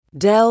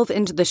Delve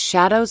into the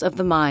shadows of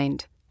the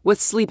mind with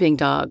Sleeping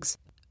Dogs,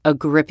 a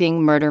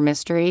gripping murder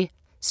mystery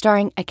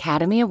starring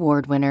Academy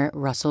Award winner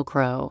Russell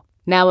Crowe.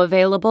 Now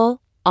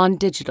available on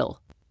digital.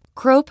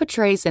 Crowe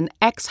portrays an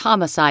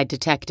ex-homicide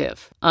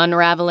detective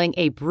unraveling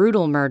a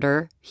brutal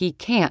murder he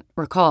can't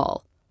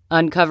recall.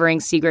 Uncovering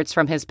secrets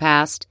from his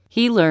past,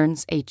 he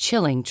learns a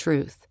chilling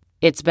truth.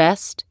 It's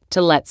best to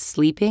let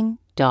sleeping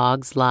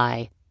dogs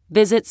lie.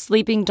 Visit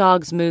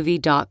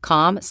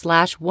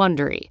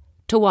sleepingdogsmovie.com/Wondery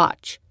to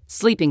watch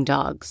Sleeping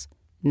Dogs,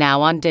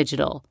 now on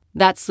digital.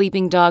 That's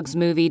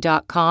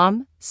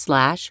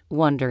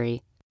sleepingdogsmovie.com/Wondery.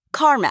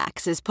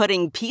 CarMax is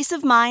putting peace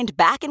of mind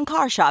back in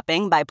car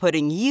shopping by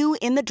putting you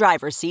in the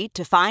driver's seat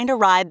to find a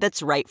ride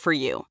that's right for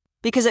you.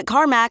 Because at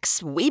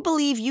CarMax, we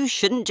believe you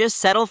shouldn't just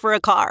settle for a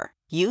car.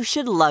 You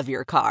should love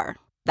your car.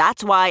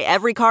 That's why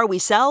every car we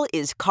sell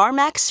is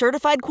CarMax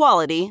certified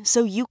quality,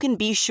 so you can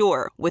be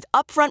sure with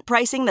upfront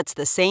pricing that's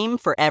the same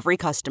for every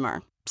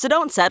customer. So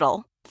don't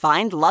settle.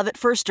 Find love at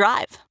first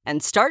drive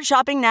and start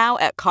shopping now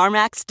at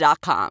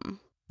CarMax.com.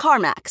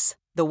 CarMax,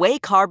 the way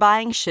car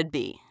buying should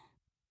be.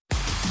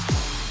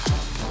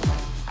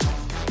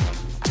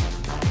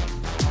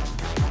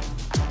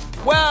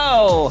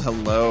 Well,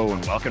 hello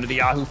and welcome to the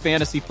Yahoo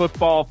Fantasy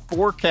Football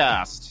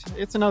Forecast.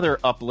 It's another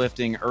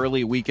uplifting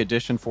early week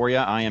edition for you.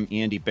 I am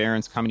Andy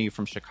Behrens, coming to you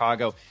from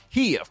Chicago.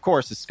 He, of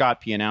course, is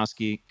Scott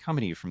Pianowski,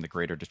 coming to you from the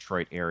greater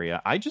Detroit area.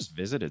 I just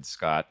visited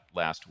Scott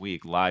last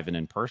week, live and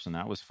in person.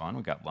 That was fun.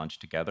 We got lunch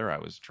together. I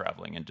was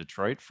traveling in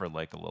Detroit for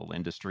like a little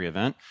industry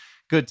event.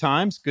 Good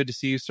times. Good to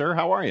see you, sir.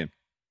 How are you?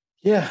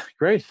 Yeah,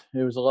 great.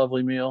 It was a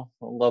lovely meal,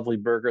 a lovely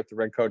burger at the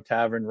Red Coat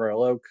Tavern,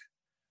 Royal Oak.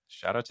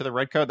 Shout out to the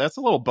Red Coat. That's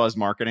a little buzz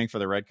marketing for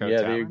the Red Coat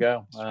Tavern. There you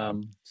go.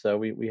 So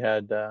we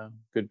had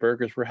good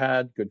burgers were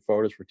had, good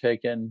photos were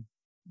taken,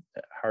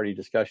 hearty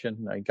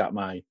discussion. I got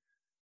my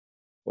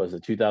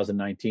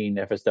 2019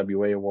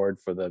 FSWA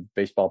award for the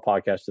baseball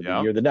podcast of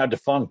the year, the now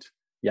defunct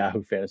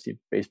Yahoo Fantasy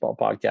Baseball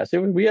Podcast.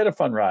 We had a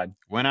fun ride.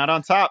 Went out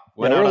on top.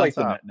 We're like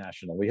the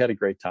National. We had a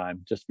great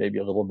time, just maybe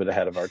a little bit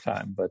ahead of our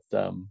time. But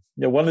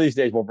one of these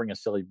days we'll bring a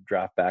silly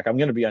draft back. I'm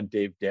going to be on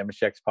Dave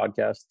Damashek's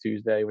podcast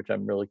Tuesday, which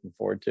I'm really looking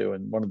forward to.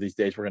 And one of these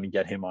days we're going to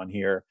get him on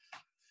here,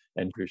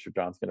 and producer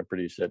John's going to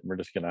produce it. And I'm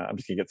just going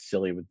to get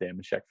silly with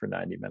Damashek for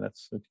 90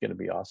 minutes. It's going to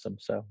be awesome.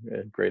 So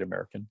great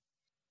American.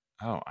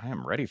 Oh, I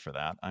am ready for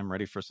that. I'm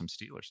ready for some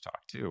Steelers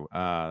talk too.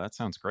 That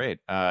sounds great.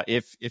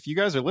 If you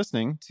guys are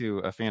listening to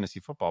a fantasy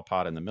football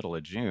pod in the middle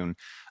of June,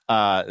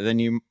 then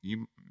you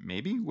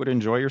maybe would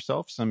enjoy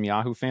yourself some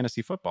Yahoo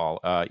Fantasy Football.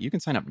 You can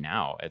sign up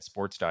now at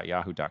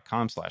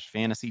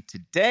sports.yahoo.com/fantasy.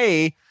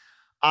 Today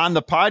on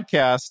the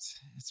podcast,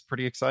 it's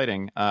pretty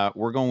exciting.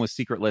 We're going with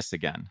secret lists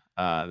again.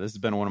 This has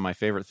been one of my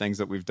favorite things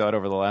that we've done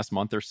over the last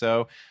month or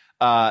so.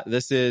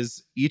 This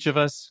is each of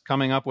us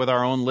coming up with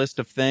our own list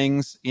of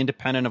things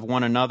independent of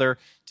one another.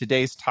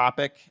 Today's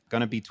topic going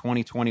to be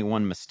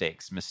 2021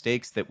 mistakes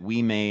that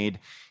we made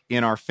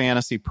in our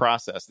fantasy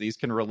process. These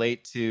can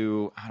relate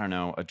to,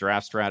 a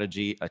draft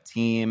strategy, a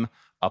team,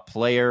 a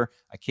player.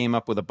 I came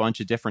up with a bunch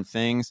of different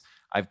things.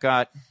 I've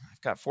got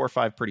 4 or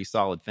 5 pretty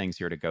solid things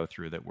here to go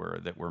through that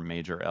were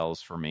major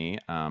L's for me.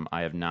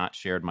 I have not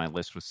shared my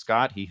list with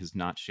Scott. He has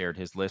not shared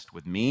his list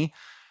with me.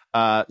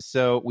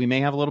 So we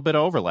may have a little bit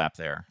of overlap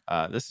there.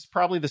 This is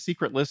probably the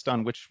secret list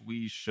on which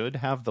we should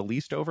have the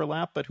least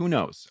overlap, but who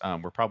knows?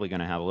 We're probably going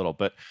to have a little.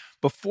 But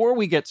before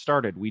we get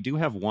started, we do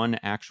have one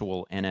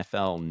actual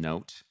NFL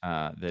note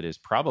that is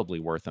probably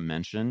worth a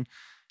mention.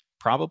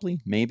 Probably,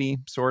 maybe,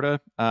 sort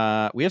of.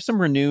 We have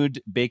some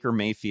renewed Baker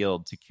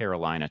Mayfield to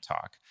Carolina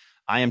talk.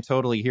 I am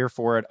totally here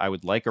for it. I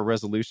would like a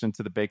resolution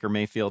to the Baker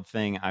Mayfield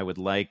thing. I would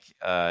like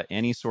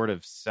any sort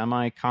of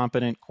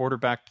semi-competent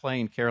quarterback play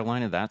in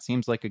Carolina. That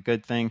seems like a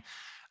good thing.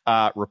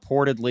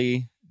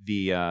 Reportedly,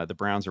 the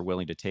Browns are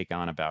willing to take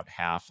on about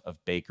half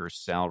of Baker's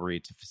salary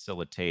to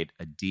facilitate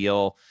a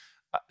deal.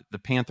 The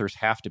Panthers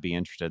have to be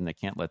interested, and they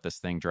can't let this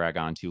thing drag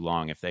on too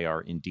long if they are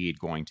indeed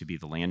going to be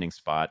the landing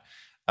spot.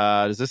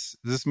 Does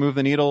this move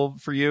the needle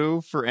for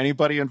you, for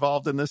anybody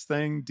involved in this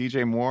thing?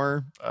 DJ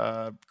Moore,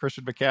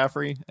 Christian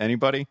McCaffrey,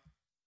 anybody?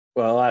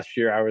 Well, last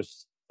year I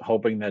was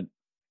hoping that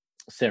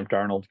Sam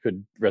Darnold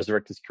could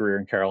resurrect his career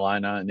in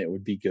Carolina, and it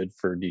would be good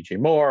for DJ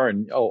Moore.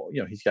 And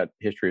he's got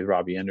history with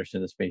Robbie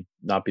Anderson. This may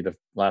not be the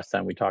last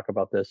time we talk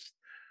about this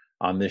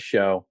on this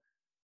show.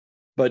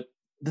 But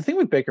the thing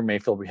with Baker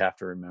Mayfield we have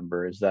to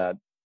remember is that,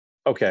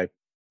 okay,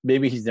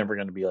 maybe he's never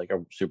going to be like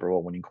a Super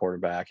Bowl winning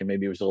quarterback, and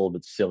maybe it was a little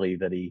bit silly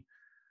that he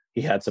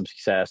had some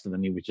success and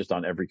then he was just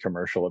on every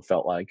commercial, it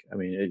felt like. I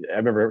mean, I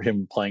remember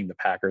him playing the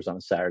Packers on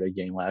a Saturday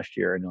game last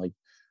year, and like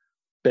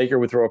Baker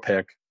would throw a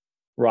pick,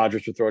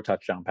 Rodgers would throw a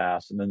touchdown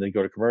pass, and then they'd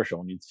go to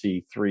commercial and you'd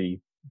see 3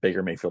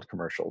 Baker Mayfield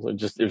commercials.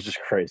 It was just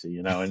crazy,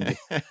 And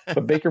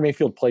but Baker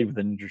Mayfield played with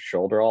an injured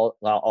shoulder all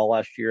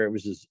last year. It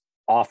was his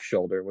off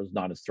shoulder, it was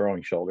not his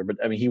throwing shoulder.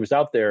 But I mean, he was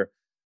out there,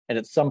 and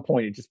at some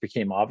point it just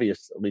became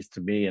obvious, at least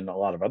to me and a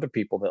lot of other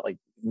people, that like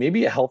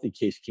maybe a healthy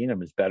Case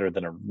Keenum is better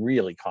than a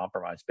really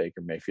compromised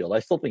Baker Mayfield. I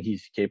still think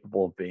he's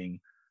capable of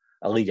being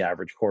a league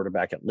average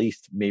quarterback, at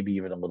least maybe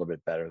even a little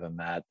bit better than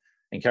that.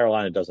 And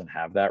Carolina doesn't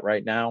have that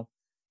right now.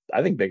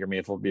 I think Baker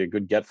Mayfield would be a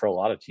good get for a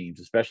lot of teams,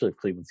 especially if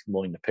Cleveland's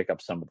willing to pick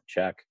up some of the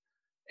check.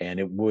 And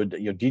it would,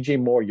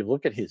 DJ Moore, you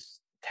look at his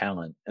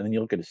talent and then you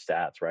look at his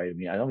stats, right? I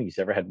mean, I don't think he's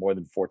ever had more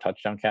than 4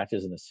 touchdown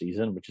catches in a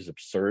season, which is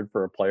absurd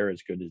for a player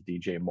as good as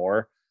DJ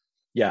Moore.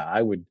 Yeah,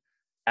 I would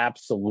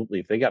absolutely,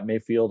 if they got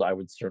Mayfield, I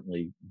would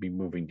certainly be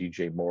moving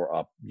DJ Moore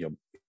up,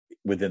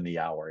 within the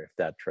hour if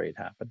that trade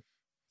happened.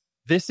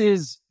 This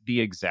is the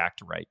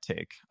exact right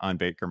take on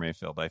Baker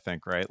Mayfield, I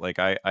think, right? Like,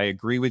 I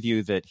agree with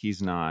you that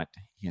he's not,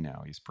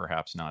 he's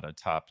perhaps not a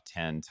top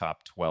 10,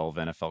 top 12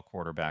 NFL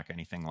quarterback,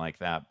 anything like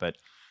that. But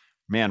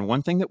man,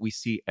 one thing that we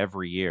see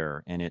every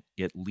year, and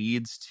it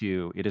leads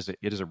to, it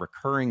is a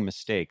recurring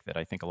mistake that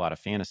I think a lot of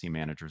fantasy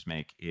managers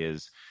make,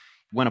 is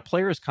when a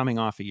player is coming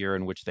off a year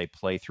in which they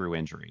play through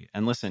injury.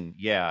 And listen,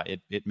 yeah,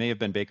 it may have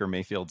been Baker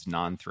Mayfield's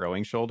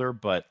non-throwing shoulder,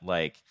 but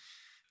like,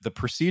 the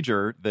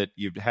procedure that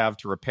you'd have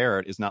to repair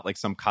it is not like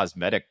some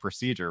cosmetic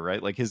procedure,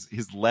 right? Like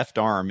his left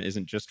arm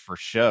isn't just for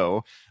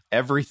show.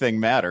 Everything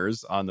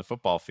matters on the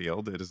football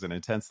field. It is an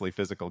intensely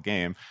physical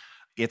game.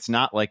 It's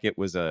not like it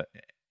was an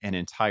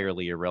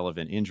entirely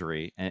irrelevant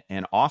injury.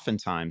 And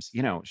oftentimes,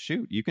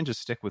 you can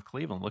just stick with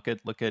Cleveland. Look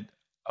at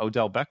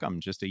Odell Beckham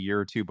just a year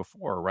or two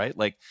before, right?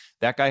 Like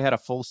that guy had a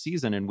full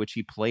season in which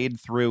he played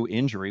through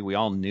injury. We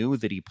all knew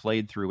that he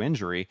played through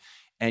injury,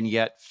 and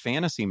yet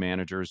fantasy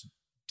managers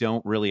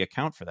don't really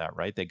account for that,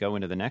 right? They go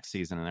into the next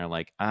season and they're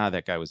like,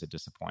 that guy was a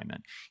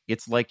disappointment.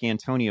 It's like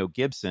Antonio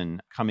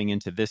Gibson coming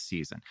into this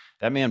season.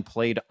 That man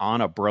played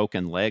on a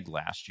broken leg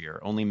last year,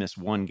 only missed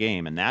 1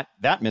 game. And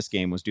that missed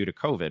game was due to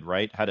COVID,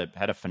 right? Had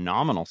a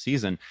phenomenal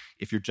season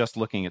if you're just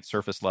looking at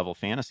surface level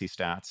fantasy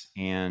stats.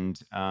 And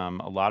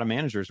a lot of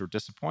managers were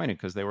disappointed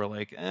because they were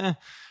like,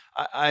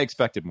 I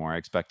expected more. I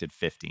expected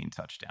 15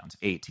 touchdowns,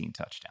 18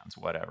 touchdowns,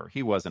 whatever.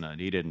 He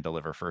didn't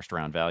deliver first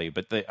round value.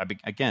 But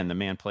again, the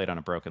man played on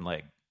a broken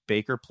leg.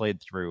 Baker played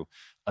through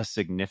a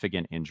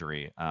significant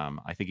injury.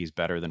 I think he's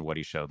better than what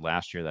he showed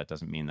last year. That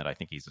doesn't mean that I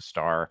think he's a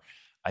star.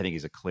 I think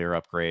he's a clear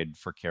upgrade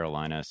for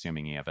Carolina,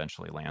 assuming he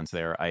eventually lands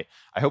there. I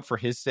hope for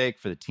his sake,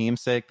 for the team's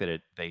sake,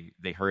 that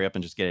they hurry up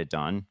and just get it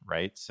done,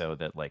 right? So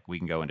that like we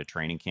can go into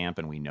training camp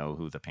and we know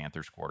who the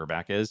Panthers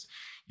quarterback is.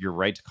 You're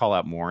right to call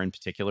out Moore in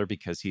particular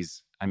because you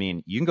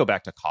can go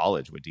back to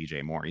college with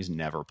DJ Moore. He's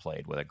never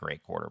played with a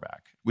great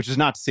quarterback, which is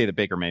not to say that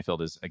Baker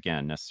Mayfield is,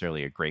 again,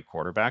 necessarily a great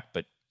quarterback,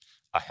 but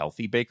a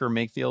healthy Baker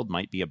Mayfield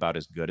might be about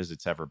as good as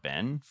it's ever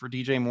been for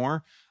DJ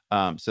Moore.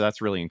 So that's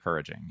really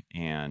encouraging.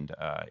 And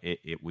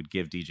it would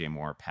give DJ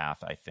Moore a path,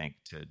 I think,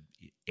 to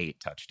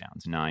 8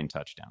 touchdowns, 9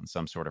 touchdowns,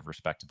 some sort of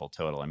respectable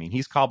total. I mean,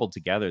 he's cobbled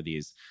together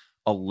these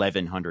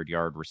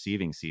 1,100-yard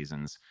receiving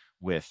seasons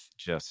with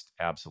just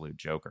absolute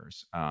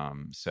jokers.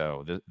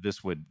 So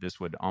this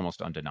would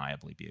almost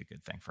undeniably be a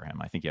good thing for him.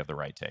 I think you have the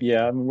right take.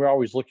 Yeah, I mean, we're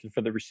always looking for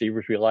the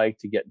receivers we like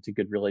to get into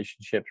good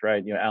relationships,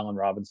 right? Allen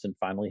Robinson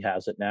finally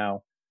has it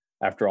now.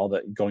 After all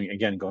that,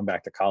 going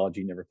back to college,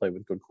 he never played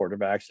with good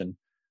quarterbacks. And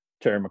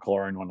Terry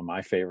McLaurin, one of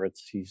my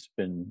favorites, he's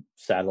been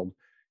saddled.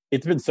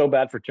 It's been so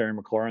bad for Terry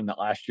McLaurin that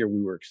last year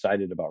we were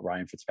excited about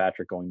Ryan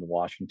Fitzpatrick going to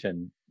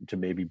Washington to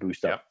maybe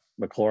boost up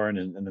McLaurin.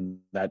 And then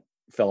that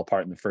fell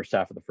apart in the first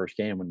half of the first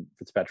game when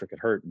Fitzpatrick had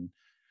hurt. And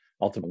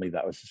ultimately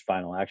that was his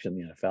final action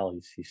in the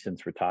NFL. He's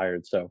since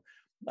retired. So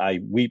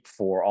I weep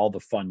for all the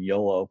fun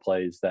YOLO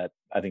plays that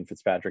I think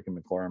Fitzpatrick and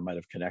McLaurin might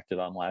have connected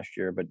on last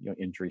year, but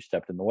injury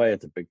stepped in the way.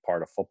 It's a big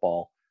part of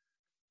football.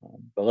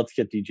 But let's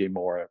get DJ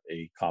Moore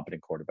a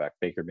competent quarterback.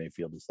 Baker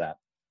Mayfield is that.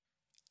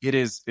 It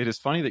is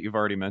funny that you've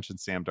already mentioned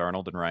Sam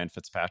Darnold and Ryan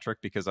Fitzpatrick,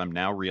 because I'm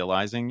now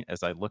realizing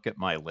as I look at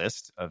my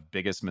list of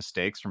biggest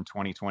mistakes from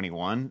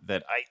 2021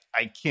 that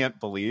I can't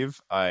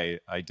believe I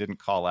didn't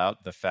call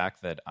out the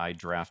fact that I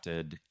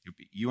drafted,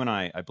 you and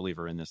I believe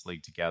are in this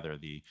league together,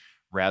 the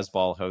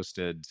Razzball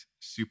hosted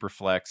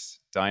Superflex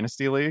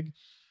Dynasty League.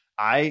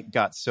 I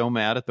got so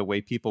mad at the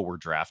way people were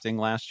drafting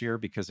last year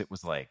because it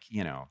was like,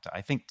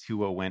 I think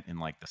Tua went in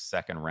like the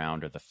 2nd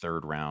round or the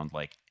 3rd round.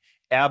 Like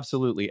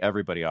absolutely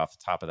everybody off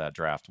the top of that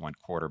draft went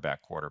quarterback.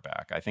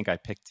 I think I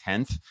picked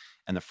 10th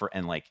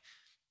and like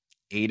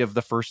 8 of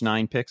the first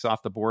 9 picks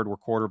off the board were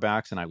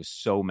quarterbacks. And I was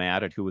so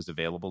mad at who was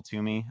available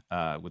to me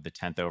with the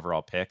 10th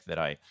overall pick that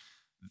I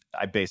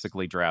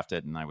basically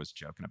drafted, and I was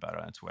joking about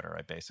it on Twitter.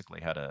 I basically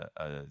had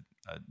a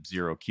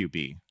 0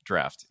 QB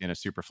draft in a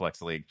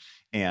Superflex league,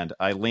 and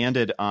I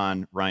landed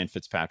on Ryan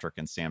Fitzpatrick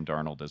and Sam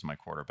Darnold as my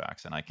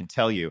quarterbacks. And I can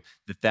tell you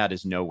that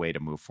is no way to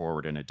move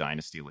forward in a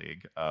dynasty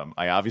league.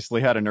 I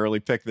obviously had an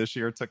early pick this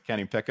year, took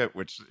Kenny Pickett,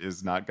 which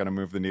is not going to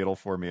move the needle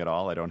for me at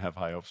all. I don't have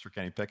high hopes for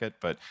Kenny Pickett,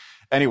 but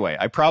anyway,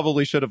 I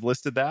probably should have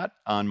listed that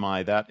on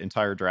that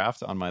entire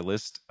draft on my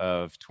list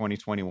of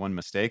 2021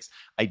 mistakes.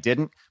 I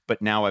didn't,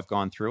 but now I've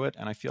gone through it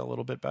and I feel a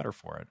little bit better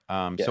for it.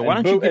 So why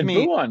don't you give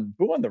me...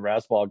 Boo on the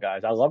Razzball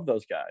guys. I love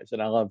those guys,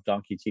 and I love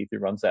Donkey Teeth who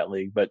runs that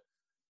league, but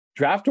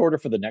draft order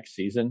for the next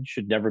season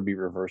should never be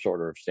reverse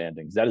order of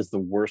standings. That is the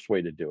worst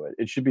way to do it.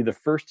 It should be the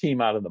first team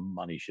out of the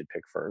money should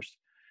pick first.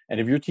 And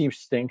if your team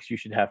stinks, you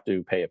should have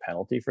to pay a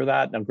penalty for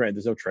that. Now, granted,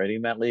 there's no trading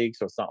in that league,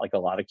 so it's not like a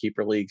lot of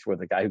keeper leagues where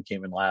the guy who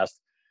came in last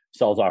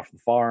sells off the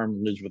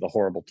farm, lives with a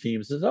horrible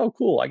team, says, "Oh,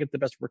 cool, I get the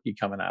best rookie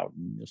coming out."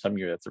 And some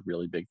year that's a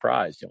really big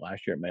prize.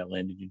 Last year it may have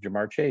landed you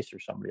Jamar Chase or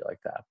somebody like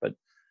that. But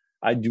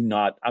I'm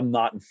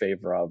not in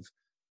favor of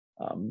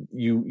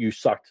you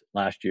sucked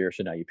last year,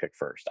 so now you pick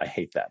first. I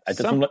hate that.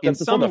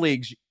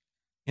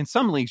 In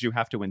some leagues, you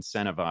have to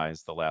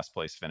incentivize the last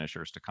place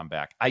finishers to come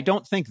back. I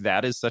don't think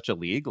that is such a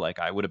league. Like,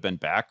 I would have been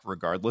back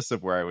regardless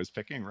of where I was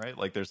picking, right?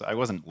 Like, I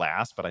wasn't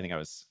last, but I think I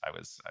was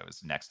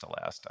next to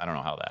last. I don't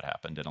know how that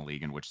happened in a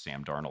league in which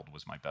Sam Darnold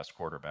was my best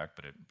quarterback,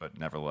 but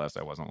nevertheless,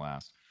 I wasn't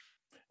last.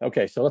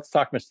 Okay, so let's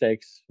talk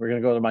mistakes. We're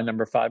gonna go to my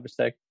number 5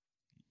 mistake.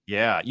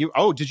 Yeah,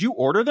 did you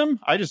order them?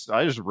 I just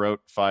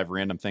wrote 5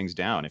 random things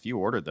down. If you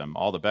ordered them,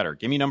 all the better.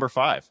 Give me number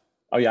 5.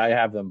 Oh yeah, I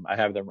have them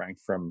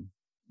ranked from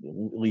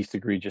least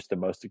egregious to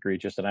most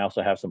egregious, and I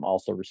also have some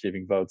also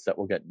receiving votes that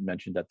will get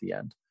mentioned at the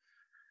end.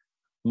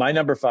 My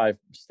number 5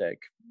 mistake,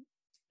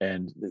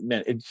 and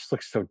man, it just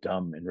looks so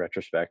dumb in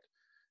retrospect,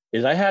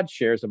 is I had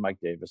shares of Mike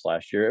Davis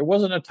last year. It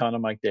wasn't a ton of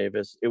Mike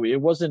Davis.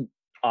 It wasn't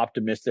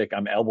optimistic,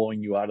 I'm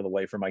elbowing you out of the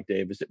way for Mike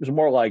Davis. It was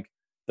more like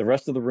the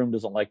rest of the room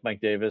doesn't like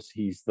Mike Davis.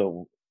 He's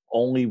the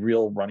only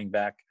real running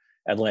back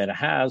Atlanta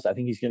has. I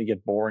think he's going to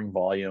get boring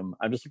volume.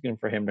 I'm just looking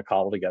for him to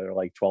cobble together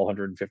like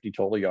 1,250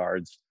 total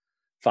yards,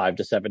 5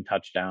 to 7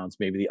 touchdowns,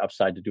 maybe the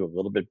upside to do a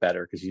little bit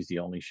better because he's the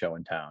only show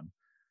in town.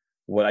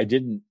 What I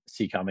didn't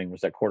see coming was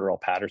that Cordarrelle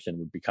Patterson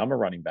would become a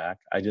running back.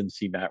 I didn't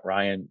see Matt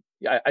Ryan.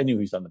 I knew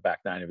he's on the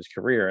back 9 of his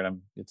career,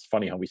 and it's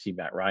funny how we see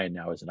Matt Ryan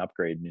now as an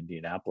upgrade in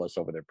Indianapolis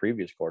over their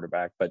previous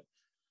quarterback, but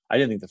I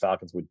didn't think the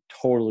Falcons would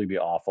totally be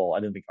awful. I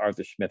didn't think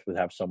Arthur Smith would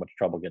have so much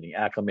trouble getting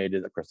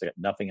acclimated. Of course, they got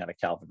nothing out of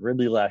Calvin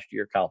Ridley last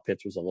year. Kyle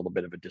Pitts was a little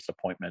bit of a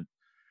disappointment.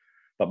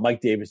 But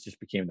Mike Davis just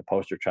became the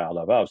poster child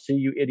of, oh, see,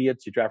 you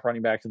idiots, you draft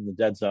running backs in the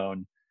dead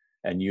zone,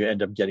 and you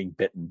end up getting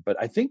bitten. But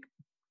I think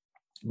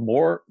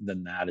more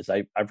than that is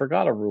I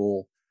forgot a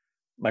rule.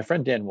 My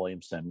friend Dan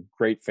Williamson,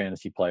 great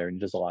fantasy player, and he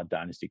does a lot of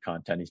dynasty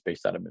content. He's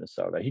based out of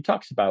Minnesota. He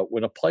talks about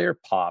when a player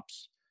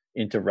pops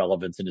into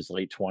relevance in his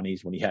late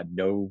 20s when he had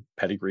no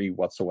pedigree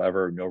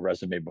whatsoever, no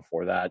resume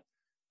before that,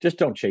 just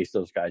don't chase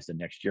those guys the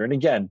next year. And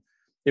again,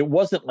 it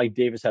wasn't like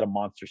Davis had a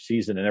monster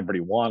season and everybody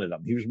wanted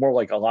him. He was more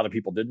like a lot of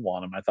people didn't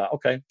want him. I thought,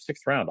 okay,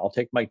 6th round, I'll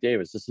take Mike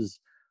Davis.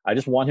 I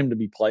just want him to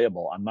be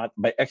playable.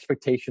 My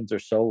expectations are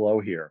so low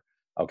here.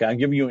 Okay, I'm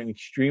giving you an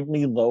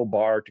extremely low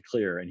bar to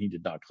clear, and he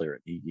did not clear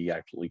it. He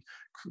actually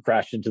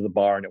crashed into the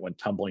bar and it went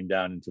tumbling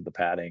down into the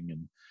padding,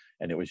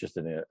 and it was just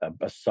a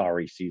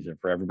sorry season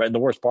for everybody. And the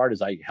worst part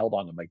is I held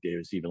on to Mike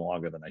Davis even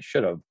longer than I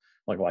should have.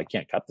 I'm like, well, I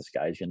can't cut this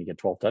guy. He's going to get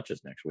 12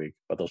 touches next week.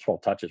 But those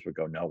 12 touches would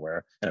go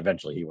nowhere. And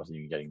eventually he wasn't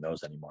even getting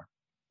those anymore.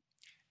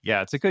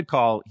 Yeah, it's a good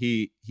call.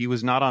 He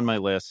was not on my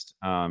list.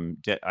 I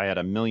had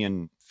a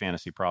million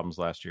fantasy problems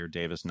last year.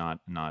 Davis not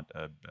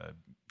a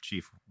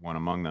chief one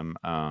among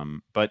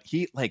them. But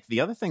he, like, the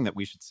other thing that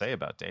we should say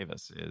about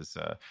Davis is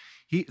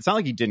it's not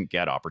like he didn't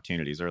get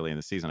opportunities early in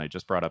the season. I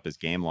just brought up his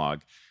game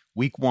log.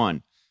 Week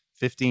 1,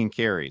 15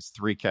 carries,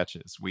 3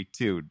 catches. Week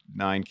 2,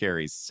 9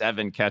 carries,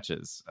 7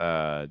 catches.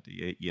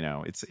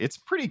 It's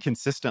pretty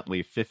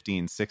consistently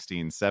 15,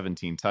 16,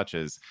 17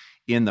 touches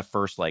in the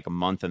first like a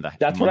month and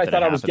that's what I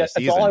thought I was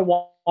getting. That's all I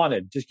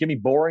wanted. Just give me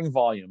boring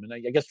volume. And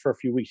I guess for a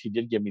few weeks he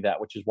did give me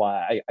that, which is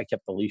why I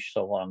kept the leash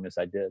so long as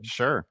I did.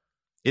 Sure.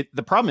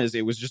 The problem is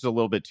it was just a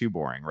little bit too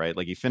boring, right?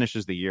 Like, he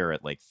finishes the year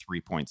at like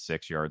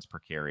 3.6 yards per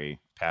carry.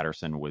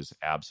 Patterson was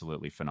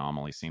absolutely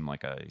phenomenal. He seemed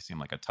like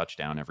a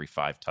touchdown every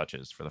 5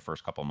 touches for the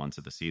first couple months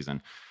of the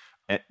season.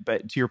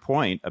 But to your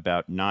point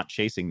about not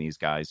chasing these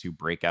guys who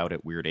break out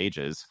at weird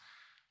ages,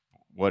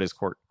 what is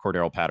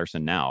Cordarrelle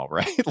Patterson now,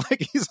 right?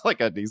 Like, he's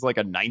like a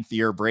 9th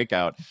year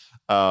breakout.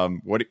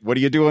 What are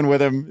you doing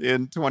with him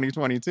in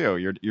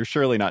 2022? You're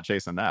surely not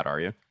chasing that,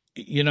 are you?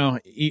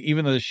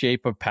 Even though the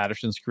shape of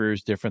Patterson's career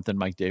is different than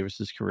Mike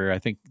Davis's career, I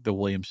think the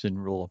Williamson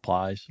rule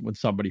applies. When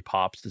somebody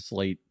pops this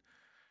late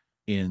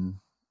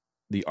in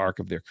the arc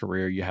of their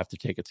career, you have to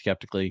take it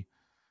skeptically.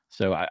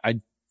 So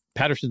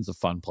Patterson's a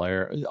fun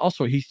player.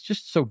 Also, he's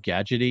just so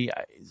gadgety.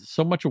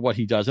 So much of what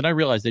he does, and I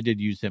realize they did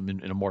use him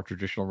in a more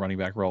traditional running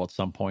back role at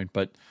some point,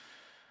 but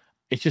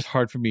it's just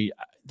hard for me.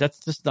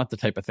 That's just not the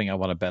type of thing I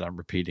want to bet on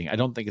repeating. I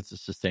don't think it's a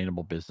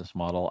sustainable business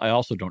model. I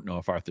also don't know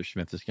if Arthur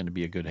Smith is going to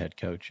be a good head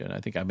coach, and I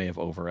think I may have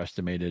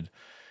overestimated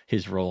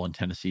his role in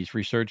Tennessee's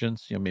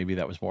resurgence. Maybe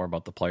that was more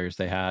about the players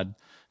they had.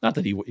 Not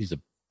that he's a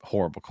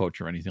horrible coach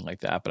or anything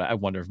like that, but I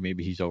wonder if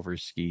maybe he's over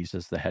his skis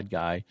as the head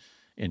guy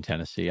in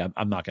Tennessee.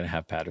 I'm not going to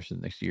have Patterson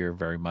next year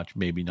very much,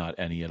 maybe not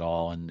any at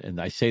all. And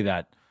I say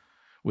that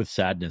with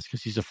sadness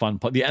because he's a fun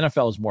player. The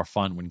NFL is more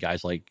fun when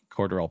guys like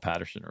Cordarrelle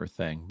Patterson are a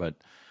thing, but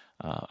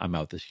I'm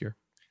out this year.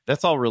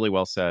 That's all really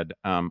well said.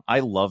 I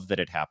love that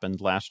it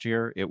happened last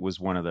year. It was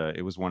one of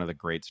the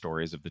great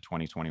stories of the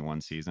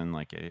 2021 season.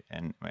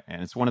 And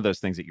it's one of those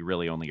things that you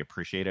really only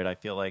appreciate it, I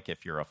feel like,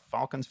 if you're a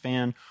Falcons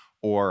fan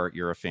or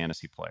you're a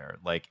fantasy player.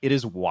 Like, it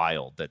is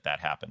wild that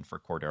happened for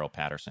Cordarrelle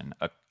Patterson,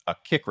 a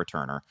kick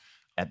returner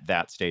at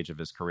that stage of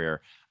his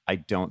career. I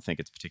don't think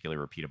it's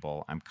particularly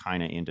repeatable. I'm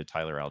kind of into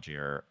Tyler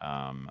Algier.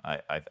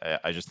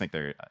 I just think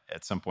they're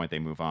at some point they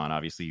move on.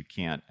 Obviously, you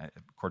can't.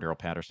 Cordero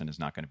Patterson is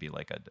not going to be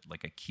like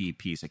a key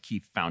piece, a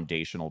key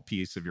foundational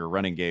piece of your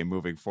running game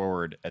moving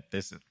forward at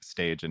this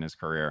stage in his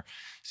career.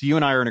 So you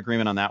and I are in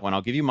agreement on that one.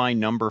 I'll give you my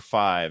number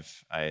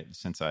 5.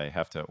 Since I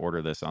have to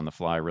order this on the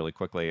fly really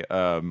quickly.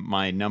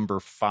 My number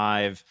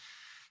 5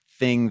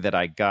 thing that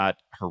I got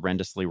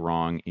horrendously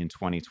wrong in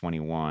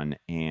 2021.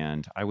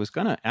 And I was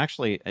going to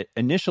actually,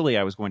 initially,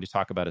 I was going to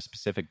talk about a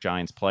specific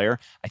Giants player.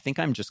 I think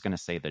I'm just going to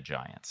say the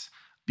Giants.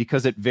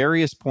 Because at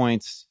various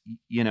points,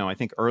 I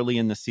think early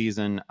in the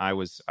season, I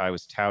was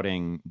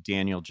touting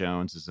Daniel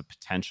Jones as a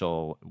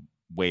potential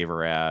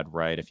waiver ad,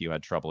 right? If you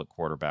had trouble at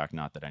quarterback,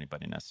 not that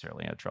anybody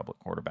necessarily had trouble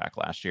at quarterback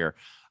last year.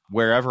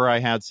 Wherever I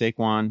had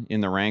Saquon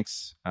in the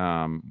ranks,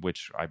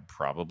 which I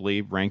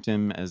probably ranked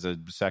him as a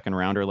second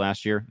rounder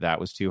last year, that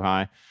was too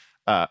high.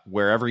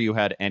 Wherever you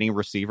had any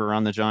receiver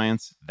on the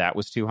Giants, that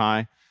was too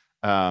high.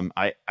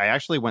 I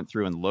actually went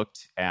through and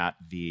looked at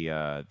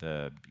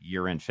the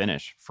year-end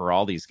finish for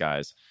all these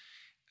guys.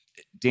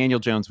 Daniel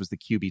Jones was the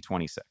QB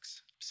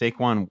 26.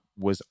 Saquon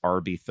was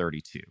RB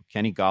 32.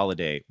 Kenny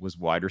Golladay was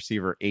wide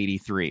receiver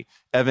 83.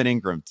 Evan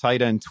Ingram,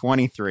 tight end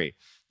 23.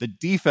 The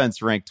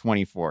defense ranked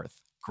 24th.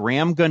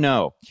 Graham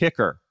Gano,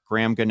 kicker,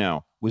 Graham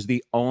Gano was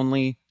the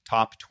only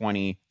top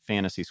 20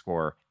 fantasy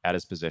scorer at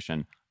his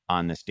position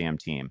on this damn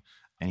team.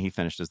 And he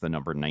finished as the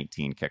number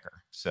 19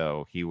 kicker.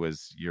 So he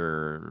was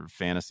your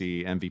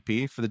fantasy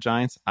MVP for the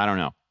Giants. I don't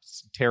know.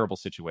 Terrible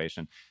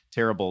situation.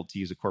 Terrible, to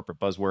use a corporate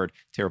buzzword,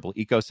 terrible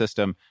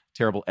ecosystem,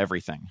 terrible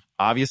everything.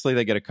 Obviously,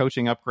 they get a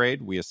coaching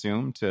upgrade, we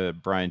assume, to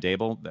Brian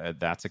Daboll.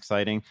 That's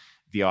exciting.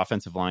 The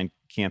offensive line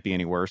can't be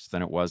any worse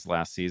than it was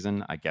last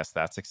season. I guess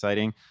that's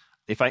exciting.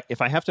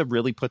 If I have to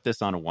really put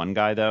this on one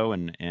guy though,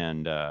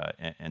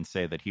 and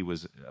say that he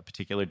was a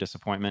particular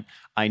disappointment,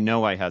 I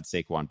know I had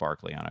Saquon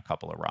Barkley on a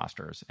couple of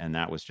rosters, and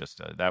that was just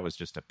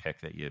a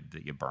pick that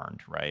you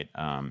burned, right?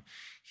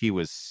 He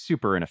was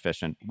super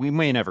inefficient. We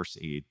may never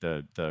see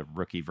the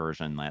rookie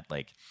version, that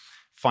like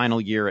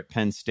final year at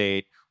Penn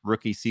State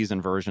rookie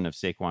season version of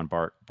Saquon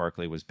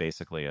Barkley was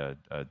basically a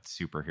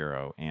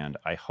superhero, and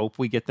I hope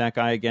we get that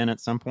guy again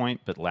at some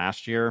point. But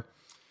last year,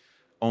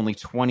 only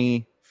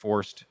 20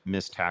 forced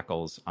missed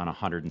tackles on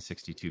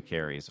 162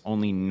 carries,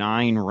 only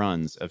 9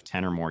 runs of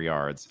 10 or more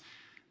yards.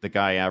 The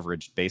guy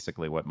averaged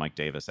basically what Mike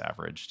Davis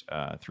averaged,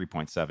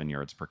 3.7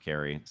 yards per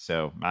carry.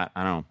 So I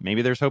don't know.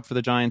 Maybe there's hope for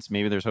the Giants.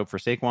 Maybe there's hope for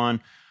Saquon.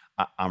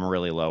 I'm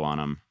really low on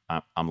him.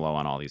 I'm low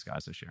on all these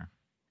guys this year.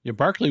 Yeah,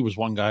 Barkley was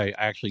one guy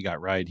I actually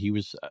got right. He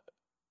was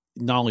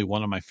not only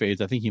one of my fades,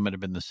 I think he might have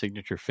been the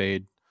signature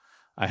fade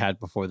I had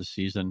before the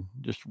season.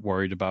 Just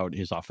worried about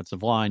his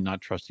offensive line, not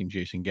trusting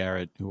Jason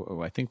Garrett,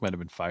 who I think might have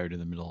been fired in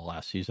the middle of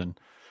last season.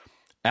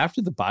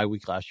 After the bye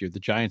week last year, the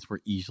Giants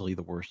were easily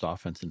the worst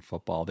offense in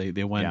football.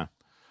 They went,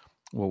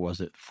 what was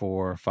it,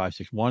 4, 5,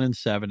 6,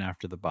 1-7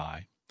 after the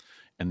bye.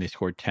 And they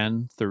scored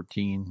 10,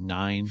 13,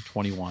 9,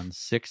 21,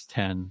 6,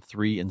 10,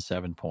 3, and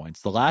 7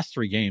 points. The last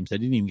 3 games, they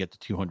didn't even get to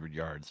 200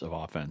 yards of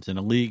offense in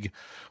a league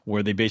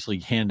where they basically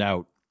hand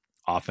out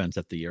offense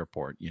at the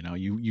airport.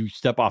 You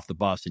step off the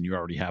bus and you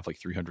already have like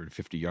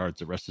 350 yards.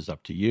 The rest is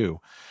up to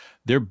you.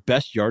 Their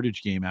best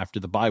yardage game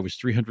after the bye was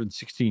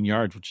 316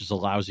 yards, which is a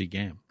lousy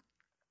game.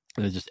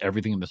 And just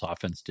everything in this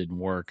offense didn't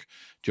work.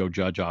 Joe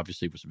Judge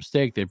obviously was a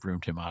mistake. They've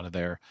roomed him out of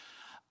there.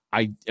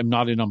 I am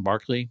not in on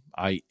Barkley.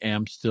 I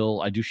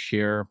do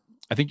share.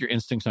 I think your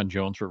instincts on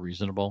Jones were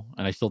reasonable,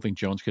 and I still think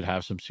Jones could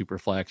have some super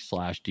flex /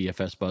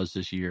 DFS buzz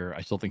this year.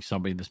 I still think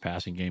somebody in this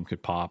passing game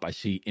could pop. I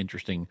see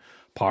interesting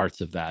parts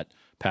of that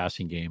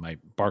passing game.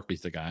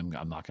 Barkley's the guy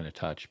I'm not going to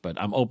touch,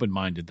 but I'm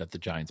open-minded that the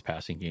Giants'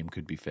 passing game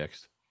could be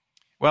fixed.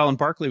 Well, and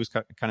Barkley was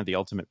kind of the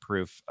ultimate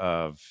proof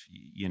of,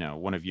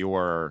 one of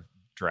your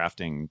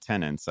drafting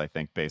tenets, I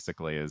think,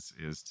 basically is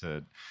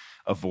to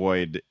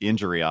avoid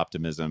injury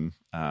optimism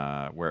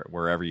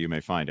wherever you may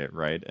find it,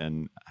 right?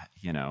 And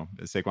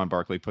Saquon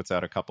Barkley puts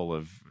out a couple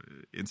of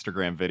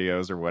Instagram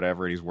videos or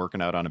whatever, and he's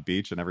working out on a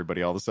beach, and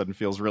everybody all of a sudden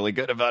feels really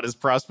good about his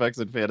prospects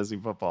in fantasy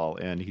football,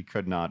 and he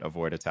could not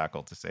avoid a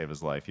tackle to save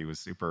his life. He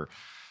was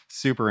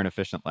super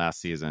inefficient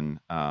last season.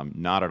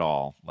 Not at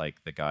all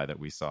like the guy that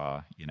we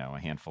saw, a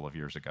handful of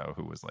years ago,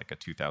 who was like a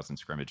 2,000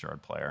 scrimmage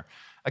yard player.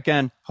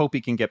 Again, hope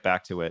he can get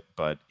back to it,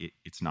 but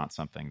it's not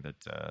something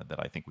that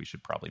I think we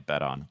should probably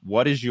bet on.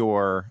 What is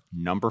your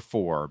number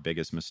 4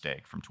 biggest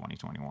mistake from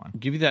 2021? I'll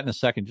give you that in a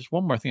second. Just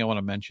one more thing I want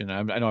to mention.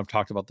 I know I've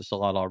talked about this a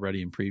lot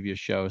already in previous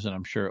shows, and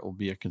I'm sure it will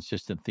be a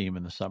consistent theme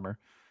in the summer.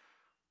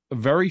 A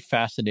very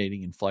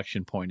fascinating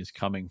inflection point is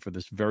coming for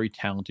this very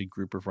talented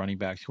group of running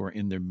backs who are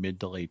in their mid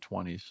to late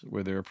 20s,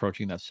 where they're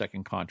approaching that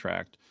second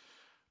contract.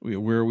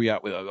 Where are we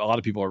at? A lot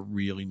of people are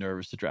really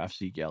nervous to draft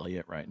Zeke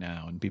Elliott right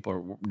now, and people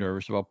are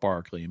nervous about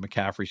Barkley, and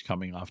McCaffrey's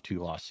coming off 2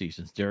 lost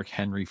seasons. Derrick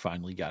Henry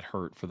finally got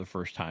hurt for the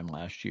first time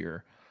last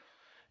year.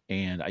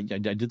 And I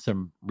did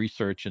some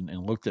research and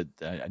looked at,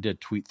 I did a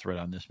tweet thread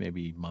on this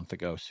maybe a month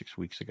ago, 6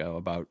 weeks ago,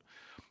 about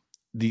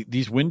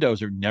these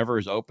windows are never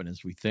as open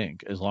as we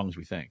think, as long as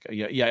we think.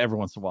 Yeah, every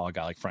once in a while, a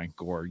guy like Frank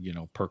Gore,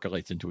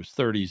 percolates into his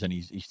 30s and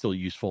he's still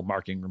useful.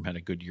 Mark Ingram had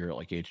a good year at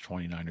like age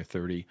 29 or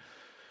 30.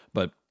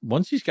 But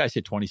once these guys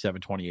hit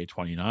 27, 28,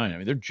 29, I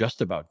mean, they're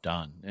just about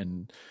done.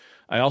 And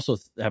I also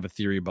have a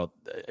theory about,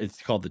 it's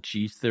called the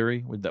cheese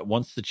theory, that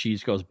once the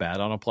cheese goes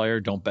bad on a player,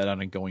 don't bet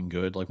on it going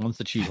good. Like once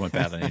the cheese went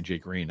bad on AJ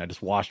Green, I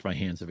just washed my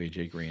hands of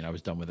AJ Green. I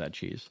was done with that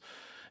cheese.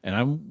 And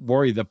I'm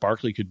worried that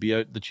Barkley could be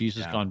the cheese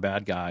has gone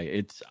bad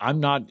guy.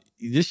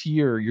 This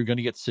year you're going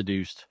to get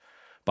seduced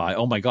by,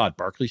 oh my God,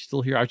 Barkley's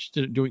still here. I just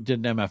did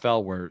an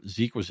MFL where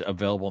Zeke was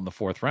available in the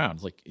 4th round.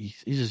 It's like,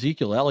 he's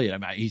Ezekiel Elliott. I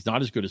mean, he's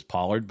not as good as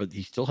Pollard, but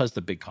he still has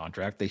the big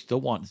contract. They still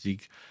want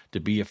Zeke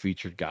to be a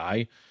featured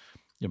guy.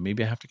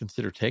 Maybe I have to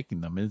consider taking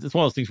them. It's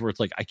one of those things where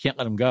it's like, I can't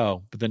let him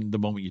go. But then the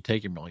moment you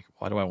take him, you're like,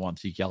 why do I want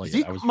Zeke Elliott?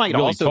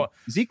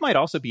 Zeke might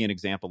also be an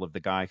example of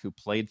the guy who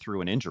played through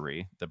an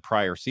injury the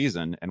prior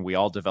season, and we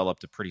all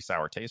developed a pretty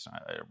sour taste on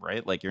it,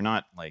 right? Like, you're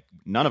not, like,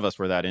 none of us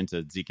were that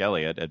into Zeke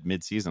Elliott at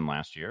midseason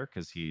last year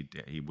because he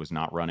was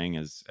not running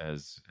as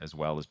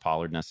well as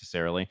Pollard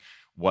necessarily,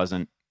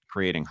 wasn't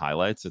creating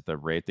highlights at the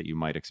rate that you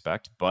might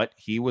expect, but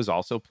he was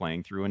also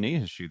playing through a knee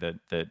issue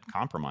that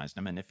compromised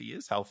him. And if he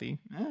is healthy,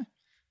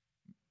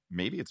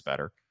 maybe it's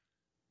better.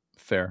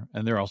 Fair.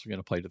 And they're also going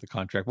to play to the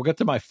contract. We'll get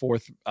to my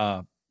 4th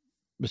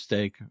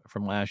mistake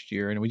from last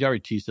year. And we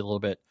already teased it a little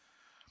bit.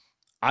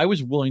 I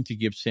was willing to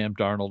give Sam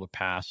Darnold a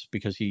pass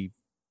because he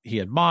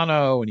had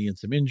mono and he had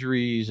some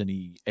injuries and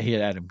he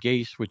had Adam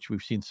Gase, which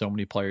we've seen so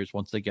many players,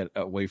 once they get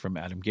away from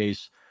Adam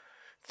Gase,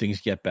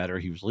 things get better.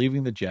 He was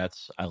leaving the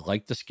Jets. I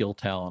liked the skill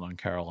talent on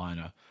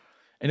Carolina.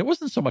 And it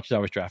wasn't so much that I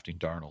was drafting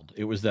Darnold.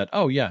 It was that,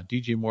 oh, yeah,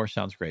 DJ Moore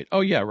sounds great.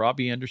 Oh, yeah,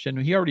 Robbie Anderson.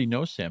 He already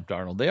knows Sam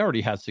Darnold. They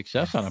already had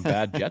success on a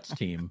bad Jets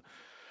team.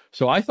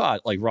 So I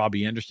thought, like,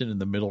 Robbie Anderson in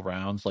the middle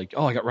rounds, like,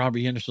 oh, I got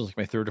Robbie Anderson as like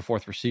my 3rd or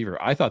 4th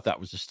receiver. I thought that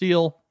was a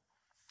steal.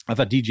 I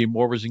thought DJ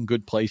Moore was in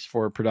good place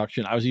for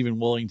production. I was even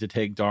willing to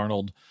take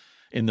Darnold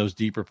in those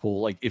deeper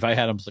pool. Like, if I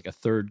had him as like a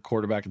 3rd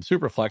quarterback in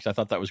Superflex, I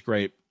thought that was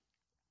great.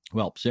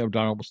 Well, Sam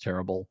Darnold was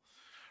terrible.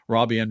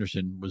 Robbie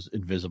Anderson was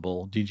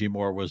invisible. DJ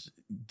Moore was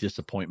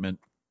disappointment.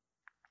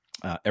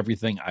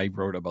 Everything I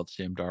wrote about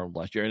Sam Darnold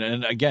last year.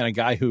 And again, a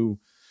guy who,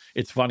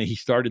 it's funny, he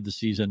started the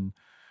season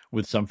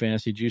with some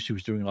fantasy juice. He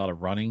was doing a lot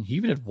of running. He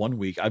even had 1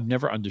 week, I've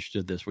never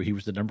understood this, where he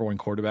was the number 1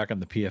 quarterback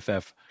on the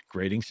PFF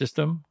grading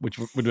system, which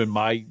would have been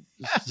my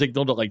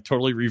signal to like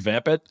totally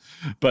revamp it.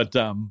 But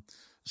Sam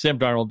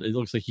Darnold, it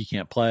looks like he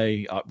can't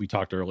play. We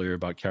talked earlier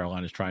about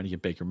Carolina's trying to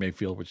get Baker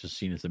Mayfield, which is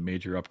seen as a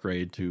major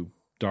upgrade to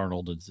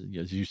Darnold.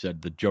 As you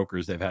said, the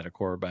jokers they've had a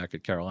quarterback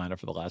at Carolina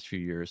for the last few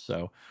years.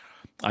 So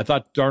I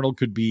thought Darnold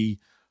could be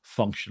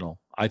functional.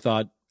 I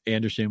thought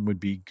Anderson would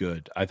be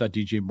good. I thought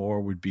DJ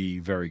Moore would be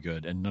very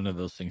good, and none of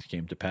those things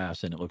came to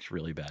pass, and it looks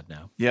really bad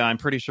now. Yeah, I'm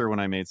pretty sure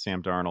when I made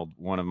Sam Darnold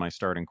one of my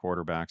starting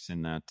quarterbacks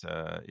in that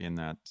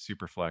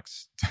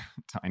Superflex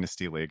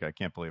Dynasty League, I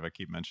can't believe I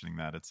keep mentioning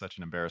that. It's such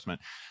an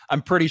embarrassment.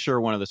 I'm pretty sure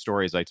one of the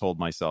stories I told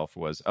myself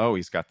was, oh,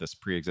 he's got this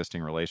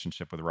pre-existing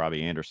relationship with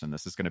Robbie Anderson.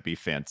 This is going to be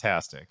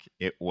fantastic.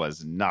 It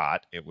was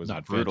not. It was not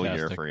a brutal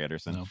year for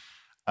Anderson. No.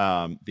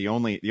 The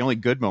only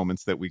good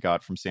moments that we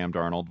got from Sam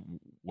Darnold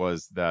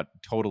was that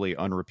totally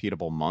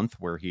unrepeatable month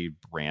where he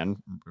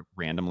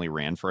randomly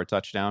ran for a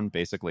touchdown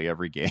basically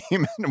every game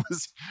and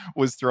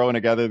was throwing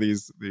together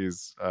these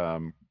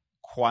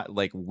quite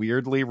like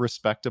weirdly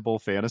respectable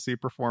fantasy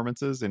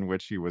performances in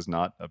which he was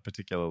not a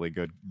particularly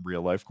good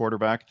real life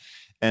quarterback,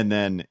 and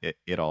then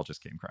it all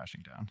just came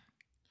crashing down.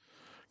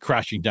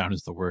 Crashing down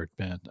is the word,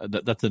 man.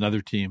 That's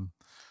another team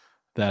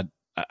that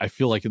I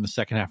feel like in the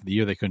second half of the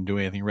year, they couldn't do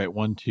anything right.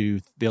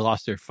 They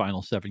lost their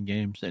final 7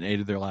 games and 8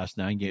 of their last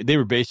 9 games. They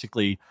were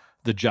basically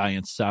the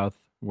Giants South,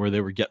 where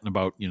they were getting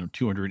about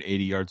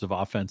 280 yards of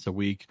offense a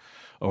week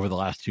over the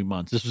last 2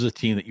 months. This was a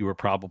team that you were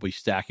probably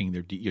stacking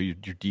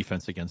your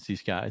defense against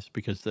these guys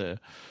because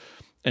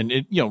in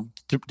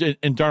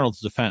Darnold's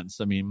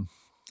defense, I mean,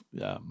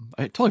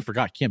 I totally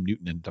forgot Cam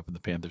Newton ended up in the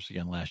Panthers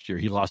again last year.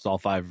 He lost all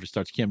 5 of his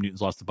starts. Cam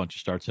Newton's lost a bunch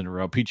of starts in a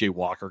row. PJ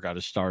Walker got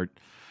a start.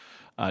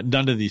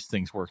 None of these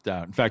things worked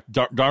out. In fact,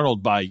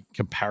 Darnold, by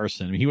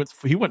comparison, I mean, he went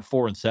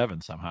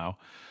 4-7 somehow.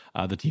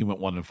 The team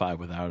went 1-5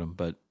 without him,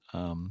 but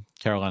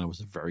Carolina was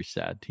a very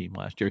sad team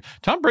last year.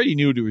 Tom Brady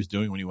knew what he was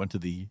doing when he went to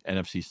the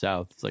NFC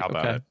South. It's like,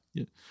 okay,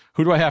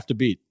 who do I have to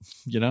beat?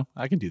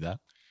 I can do that.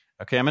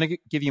 Okay, I'm going to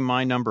give you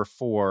my number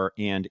 4,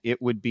 and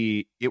it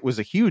was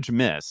a huge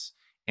miss,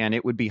 and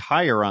it would be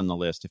higher on the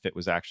list if it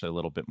was actually a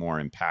little bit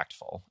more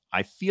impactful.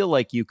 I feel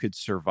like you could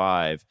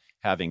survive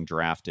having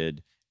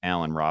drafted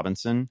Allen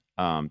Robinson.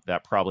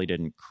 That probably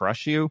didn't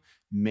crush you.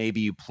 Maybe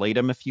you played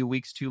him a few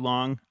weeks too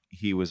long.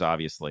 He was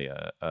obviously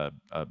a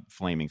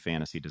flaming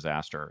fantasy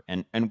disaster.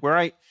 And where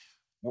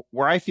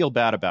I feel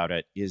bad about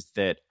it is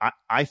that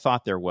I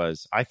thought there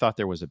was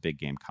a big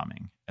game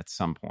coming at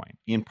some point,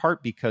 in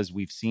part because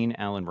we've seen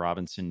Allen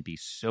Robinson be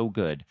so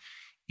good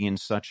in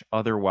such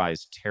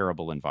otherwise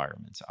terrible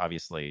environments.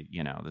 Obviously,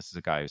 this is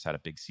a guy who's had a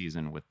big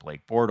season with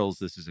Blake Bortles.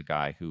 This is a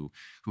guy who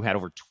had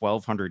over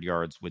 1,200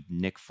 yards with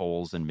Nick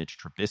Foles and Mitch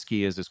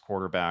Trubisky as his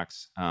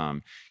quarterbacks.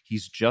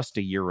 He's just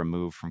a year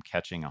removed from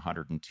catching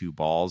 102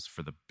 balls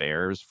for the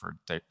Bears for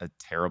a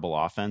terrible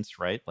offense,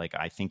 right? Like,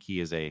 I think he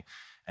is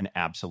an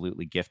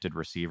absolutely gifted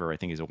receiver. I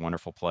think he's a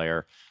wonderful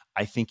player.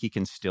 I think he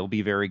can still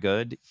be very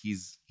good.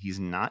 He's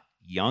not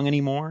young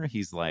anymore.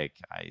 He's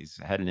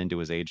heading into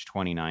his age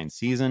 29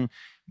 season.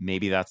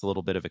 Maybe that's a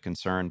little bit of a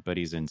concern, but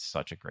he's in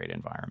such a great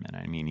environment.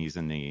 I mean, he's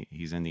in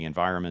the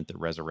environment that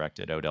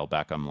resurrected Odell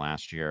Beckham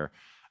last year.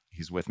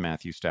 He's with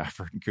Matthew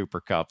Stafford and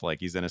Cooper Kupp. Like,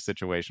 he's in a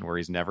situation where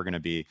he's never going to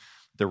be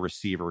the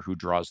receiver who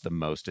draws the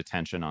most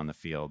attention on the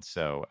field.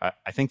 So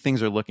I think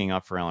things are looking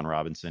up for Allen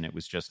Robinson. It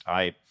was just,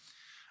 I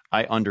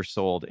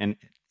undersold, and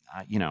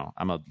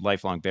I'm a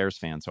lifelong Bears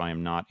fan, so I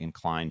am not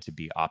inclined to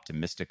be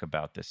optimistic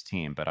about this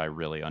team, but I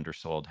really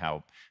undersold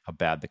how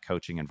bad the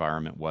coaching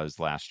environment was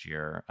last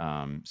year.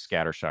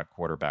 Scattershot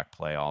quarterback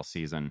play all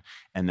season,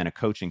 and then a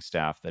coaching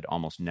staff that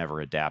almost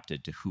never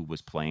adapted to who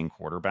was playing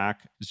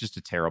quarterback. It was just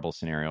a terrible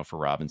scenario for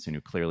Robinson,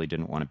 who clearly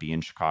didn't want to be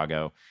in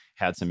Chicago,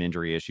 had some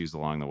injury issues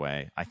along the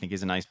way. I think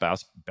he's a nice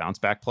bounce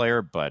back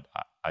player, but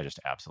I just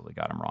absolutely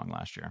got him wrong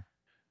last year.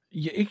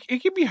 Yeah,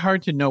 it can be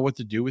hard to know what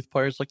to do with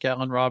players like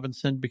Allen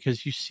Robinson,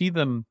 because you see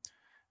them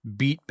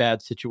beat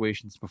bad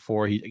situations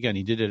before. He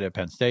did it at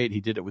Penn State. He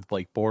did it with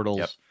Blake Bortles.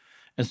 Yep.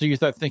 And so you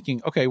start thinking,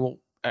 okay, well,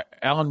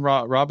 Allen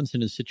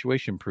Robinson is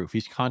situation proof.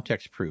 He's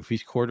context proof.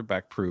 He's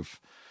quarterback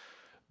proof.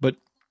 But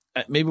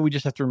maybe we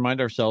just have to remind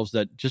ourselves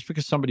that just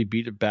because somebody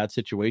beat a bad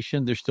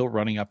situation, they're still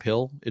running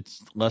uphill.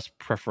 It's less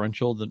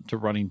preferential to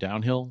running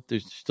downhill.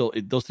 There's still,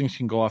 those things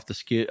can go off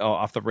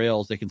the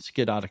rails. They can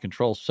skid out of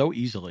control so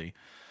easily.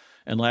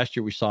 And last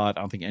year we saw it.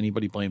 I don't think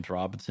anybody blames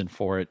Robinson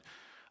for it.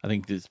 I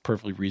think it's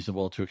perfectly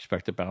reasonable to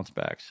expect a bounce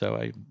back. So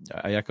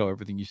I echo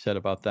everything you said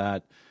about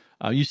that.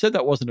 You said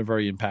that wasn't a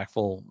very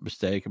impactful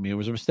mistake. I mean, it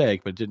was a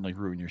mistake, but it didn't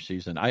ruin your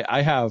season.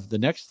 I have the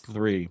next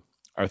three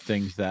are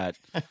things that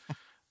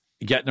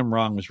getting them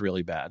wrong was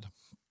really bad.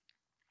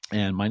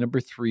 And my number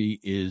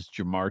 3 is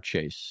Ja'Marr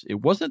Chase. It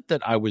wasn't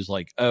that I was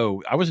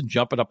I wasn't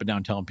jumping up and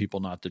down telling people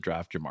not to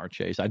draft Ja'Marr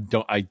Chase. I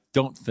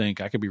don't think,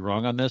 I could be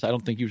wrong on this, I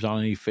don't think he was on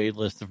any fade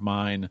list of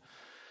mine.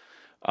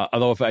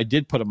 Although if I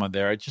did put him on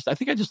there, I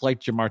think I just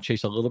liked Ja'Marr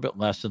Chase a little bit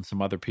less than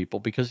some other people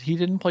because he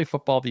didn't play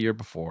football the year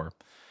before.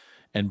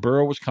 And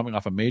Burrow was coming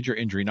off a major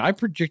injury. And I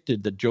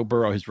predicted that Joe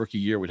Burrow, his rookie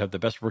year, would have the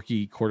best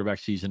rookie quarterback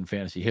season in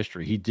fantasy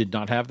history. He did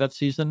not have that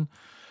season,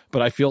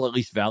 but I feel at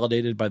least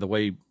validated by the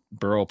way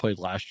Burrow played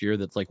last year.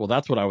 That's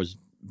that's what I was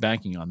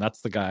banking on.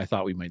 That's the guy I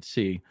thought we might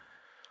see.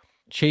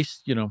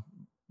 Chase,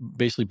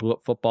 basically blew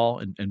up football,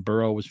 and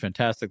Burrow was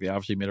fantastic. They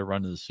obviously made a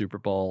run to the Super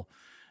Bowl,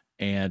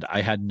 and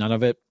I had none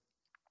of it.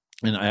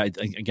 And I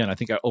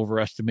think I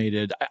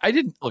overestimated. I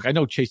didn't look. I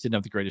know Chase didn't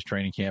have the greatest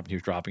training camp, and he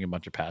was dropping a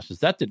bunch of passes.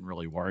 That didn't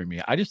really worry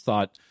me. I just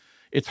thought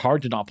it's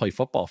hard to not play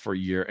football for a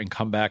year and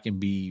come back and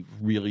be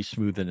really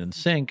smooth and in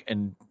sync.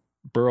 And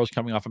Burrow's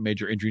coming off a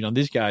major injury. Now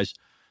these guys,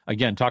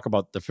 again, talk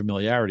about the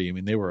familiarity. I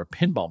mean, they were a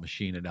pinball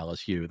machine at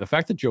LSU. The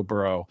fact that Joe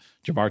Burrow,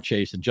 Ja'Marr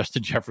Chase, and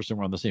Justin Jefferson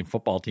were on the same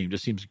football team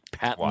just seems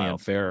patently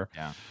unfair.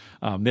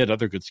 Yeah. They had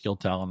other good skill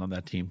talent on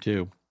that team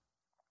too.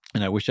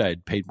 And I wish I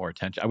had paid more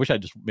attention. I wish I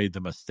just made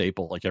them a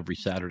staple every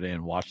Saturday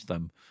and watched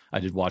them. I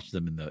did watch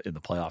them in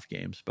the playoff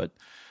games, but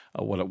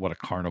what a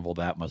carnival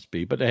that must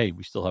be. But hey,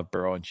 we still have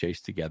Burrow and Chase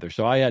together.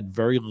 So I had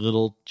very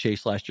little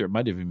Chase last year. It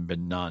might have even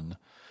been none.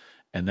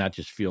 And that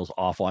just feels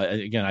awful.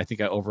 I think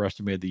I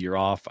overestimated the year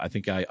off. I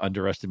think I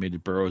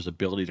underestimated Burrow's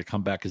ability to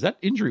come back because that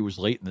injury was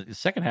late in the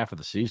second half of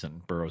the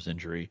season, Burrow's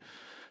injury.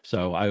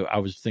 So I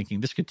was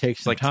thinking this could take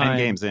some time. 10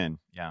 games in.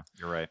 Yeah,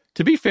 you're right.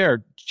 To be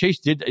fair,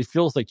 it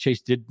feels like Chase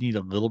did need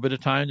a little bit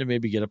of time to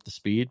maybe get up to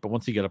speed. But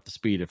once he got up to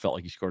speed, it felt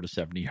like he scored a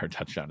 70-yard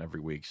touchdown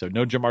every week. So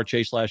no Ja'Marr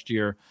Chase last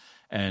year.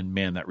 And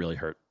man, that really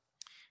hurt.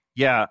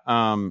 Yeah.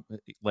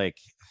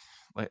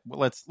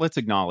 Let's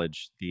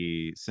acknowledge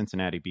the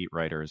Cincinnati beat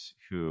writers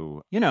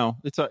who,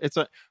 it's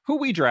who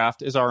we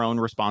draft is our own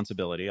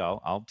responsibility.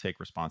 I'll take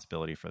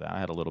responsibility for that. I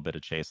had a little bit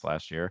of Chase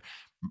last year.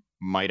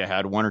 Might have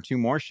had one or two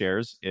more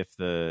shares if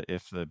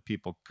the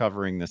people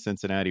covering the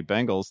Cincinnati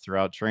Bengals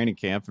throughout training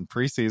camp and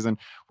preseason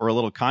were a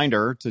little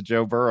kinder to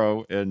Joe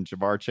Burrow and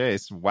Ja'Marr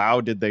Chase.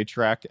 Wow, did they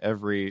track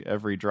every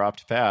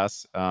dropped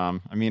pass?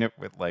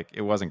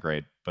 It wasn't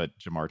great, but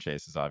Ja'Marr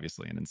Chase is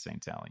obviously an insane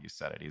talent. You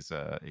said it.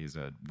 He's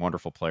a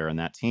wonderful player in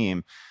that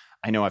team.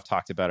 I know I've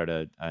talked about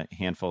it a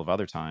handful of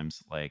other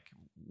times.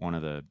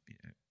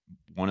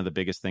 One of the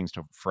biggest things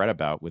to fret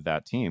about with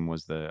that team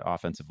was the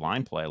offensive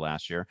line play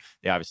last year.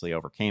 They obviously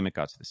overcame it,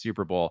 got to the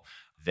Super Bowl.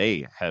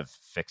 They have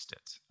fixed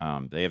it.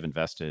 They have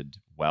invested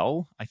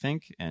well, I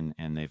think, and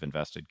they've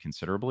invested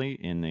considerably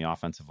in the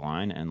offensive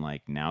line. And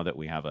now that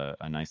we have a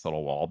nice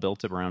little wall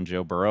built around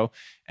Joe Burrow,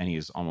 and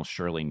he's almost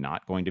surely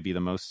not going to be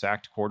the most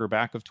sacked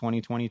quarterback of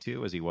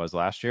 2022 as he was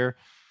last year,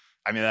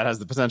 I mean, that has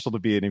the potential to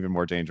be an even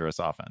more dangerous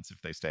offense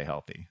if they stay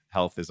healthy.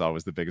 Health is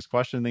always the biggest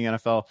question in the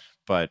NFL,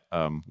 but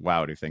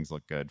wow, do things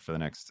look good for the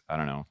next, I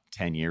don't know,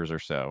 10 years or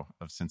so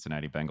of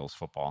Cincinnati Bengals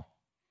football.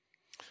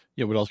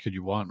 Yeah, what else could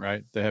you want,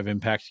 right? They have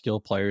impact skill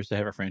players. They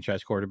have a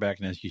franchise quarterback.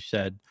 And as you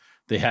said,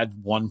 they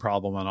had one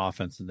problem on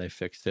offense and they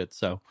fixed it.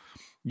 So,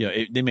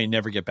 they may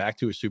never get back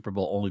to a Super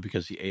Bowl only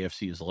because the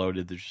AFC is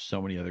loaded. There's just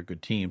so many other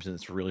good teams, and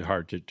it's really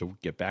hard to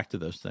get back to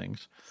those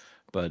things.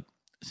 But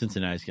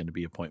Cincinnati's going to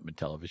be appointment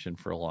television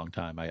for a long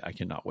time. I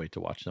cannot wait to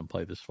watch them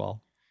play this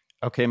fall.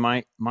 Okay,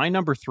 my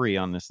number 3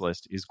 on this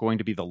list is going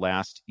to be the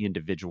last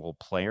individual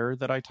player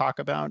that I talk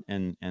about,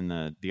 and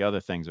the other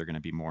things are going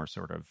to be more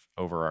sort of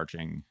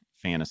overarching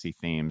fantasy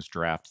themes,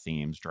 draft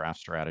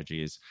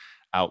strategies,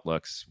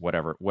 outlooks,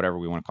 whatever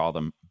we want to call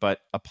them. But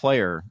a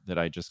player that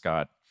I just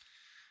got,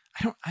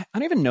 I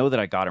don't even know that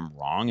I got him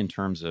wrong in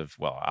terms of,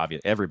 well,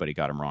 obviously everybody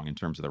got him wrong in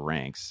terms of the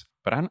ranks,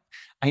 but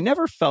I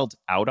never felt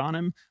out on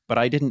him, but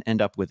I didn't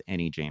end up with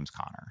any James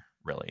Conner,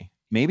 really.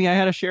 Maybe I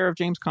had a share of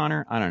James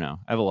Conner. I don't know.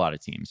 I have a lot of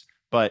teams,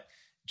 but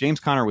James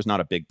Conner was not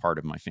a big part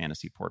of my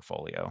fantasy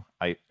portfolio.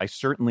 I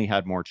certainly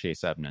had more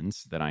Chase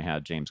Edmonds than I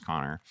had James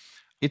Conner.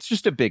 It's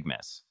just a big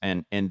miss.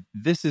 And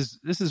this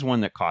is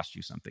one that costs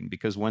you something,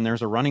 because when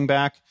there's a running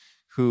back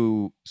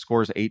who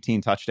scores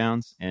 18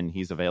 touchdowns and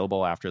he's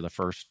available after the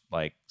first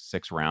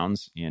 6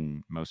 rounds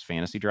in most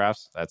fantasy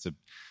drafts, it's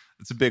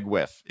a big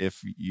whiff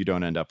if you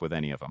don't end up with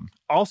any of them.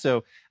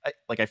 Also,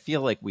 I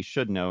feel like we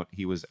should note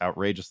he was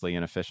outrageously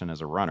inefficient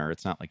as a runner.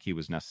 It's not like he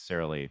was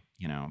necessarily,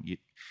 you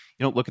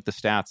don't look at the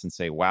stats and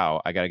say,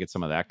 wow, I got to get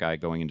some of that guy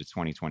going into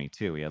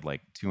 2022. He had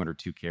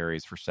 202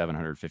 carries for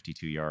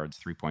 752 yards,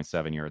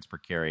 3.7 yards per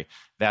carry.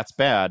 That's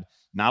bad.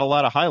 Not a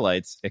lot of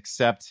highlights,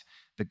 except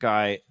the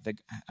guy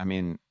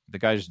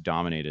just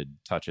dominated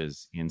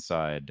touches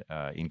inside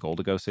in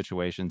goal-to-go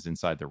situations,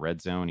 inside the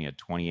red zone. He had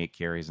 28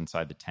 carries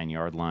inside the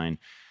 10-yard line.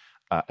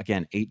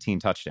 Again, 18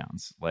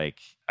 touchdowns.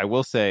 I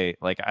will say,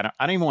 I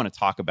don't even want to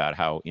talk about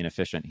how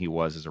inefficient he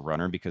was as a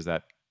runner, because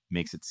that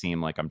makes it seem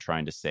like I'm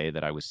trying to say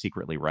that I was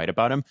secretly right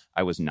about him.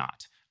 I was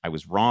not. I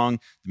was wrong.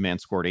 The man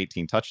scored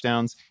 18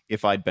 touchdowns.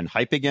 If I'd been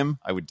hyping him,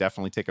 I would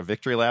definitely take a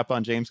victory lap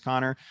on James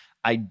Conner.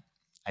 I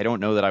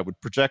don't know that I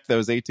would project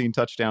those 18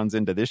 touchdowns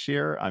into this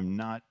year. I'm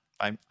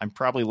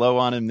probably low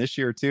on him this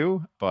year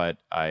too, but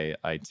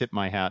I tip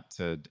my hat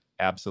to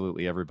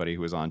absolutely everybody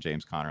who was on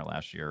James Conner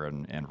last year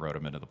and wrote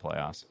him into the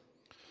playoffs.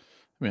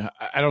 I mean,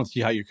 I don't see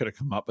how you could have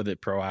come up with it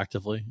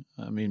proactively.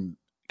 I mean,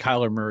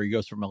 Kyler Murray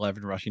goes from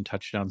 11 rushing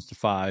touchdowns to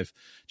 5.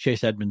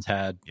 Chase Edmonds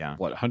had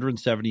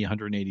 170,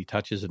 180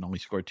 touches and only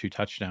scored 2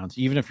 touchdowns.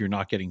 Even if you're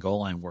not getting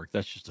goal line work,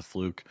 that's just a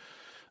fluke.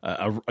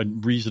 A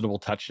reasonable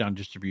touchdown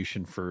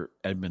distribution for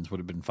Edmonds would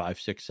have been 5,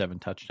 6, 7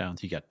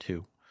 touchdowns. He got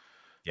 2.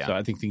 Yeah. So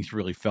I think things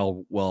really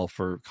fell well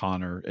for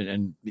Conner.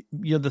 And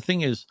the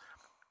thing is,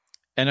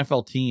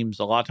 NFL teams,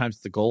 a lot of times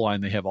at the goal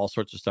line, they have all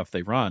sorts of stuff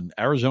they run.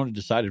 Arizona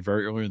decided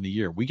very early in the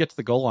year, we get to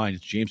the goal line,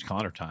 it's James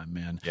Conner time,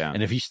 man. Yeah.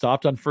 And if he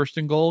stopped on 1st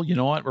and goal, you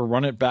know what? We're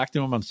running it back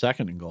to him on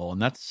 2nd and goal.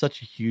 And that's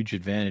such a huge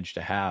advantage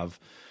to have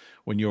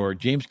when you're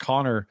James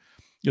Conner.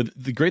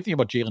 The great thing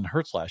about Jalen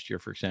Hurts last year,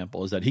 for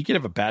example, is that he could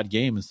have a bad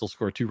game and still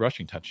score 2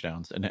 rushing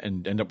touchdowns and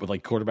end up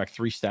with quarterback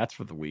 3 stats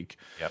for the week.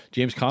 Yep.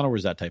 James Conner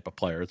was that type of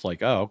player. It's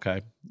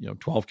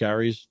 12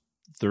 carries,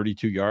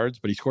 32 yards,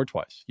 but he scored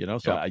twice,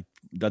 So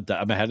yep.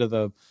 I'm ahead of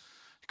the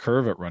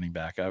curve at running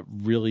back. A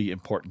really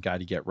important guy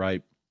to get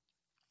right.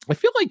 I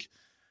feel like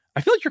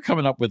you're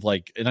coming up with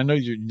and I know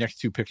your next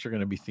 2 picks are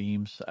going to be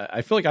themes.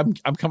 I feel like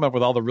I'm coming up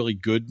with all the really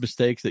good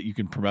mistakes that you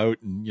can promote,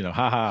 and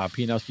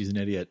Pianowski's an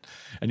idiot,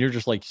 and you're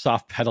just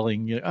soft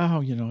pedaling.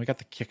 I got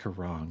the kicker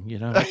wrong.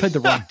 I played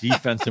the wrong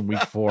defense in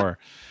week 4.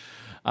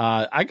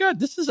 I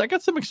got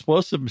some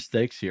explosive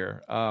mistakes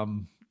here.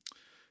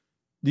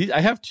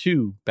 I have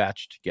 2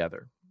 batched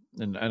together,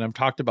 and I've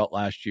talked about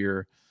last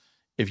year.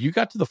 If you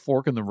got to the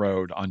fork in the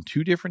road on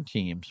 2 different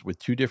teams with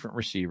 2 different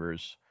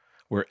receivers,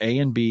 where A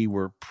and B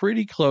were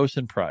pretty close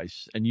in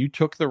price, and you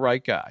took the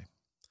right guy.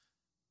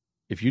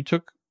 If you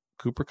took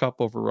Cooper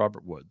Kupp over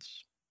Robert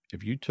Woods,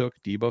 if you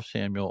took Deebo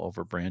Samuel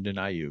over Brandon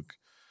Ayuk,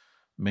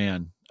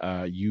 man,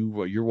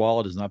 your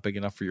wallet is not big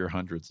enough for your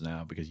hundreds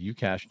now, because you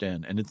cashed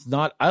in. And it's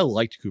not, I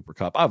liked Cooper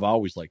Kupp. I've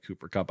always liked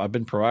Cooper Kupp. I've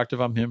been proactive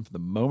on him from the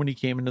moment he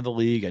came into the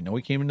league. I know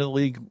he came into the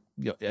league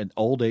at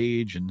old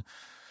age, and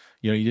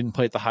he didn't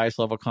play at the highest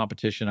level of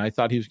competition. I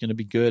thought he was going to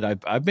be good.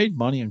 I've made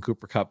money on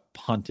Cooper Kupp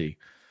punty,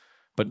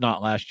 but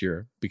not last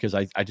year, because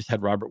I just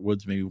had Robert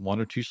Woods maybe 1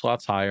 or 2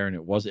 slots higher, and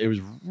it was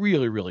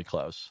really, really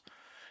close.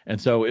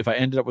 And so if I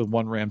ended up with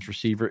 1 Rams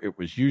receiver, it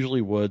was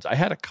usually Woods. I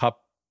had a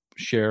Kupp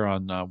share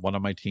on one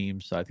of my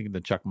teams. I think in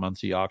the Chuck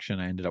Muncie auction,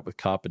 I ended up with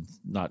Kupp, and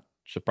not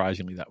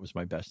surprisingly, that was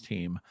my best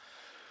team.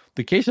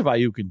 The case of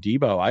Ayuk and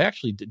Deebo, I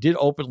actually did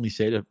openly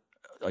say to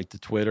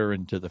Twitter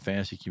and to the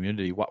fantasy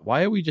community,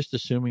 why are we just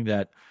assuming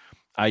that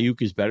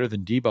Ayuk is better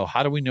than Deebo?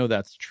 How do we know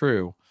that's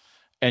true?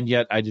 And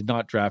yet I did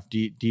not draft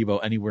Deebo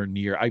anywhere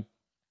near. I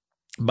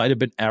might have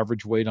been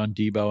average weight on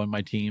Deebo in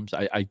my teams.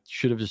 I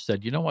should have just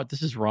said, you know what,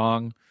 this is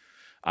wrong.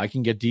 I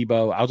can get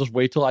Debo. I'll just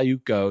wait till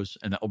Ayuk goes,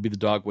 and that will be the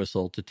dog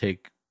whistle to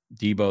take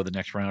Debo the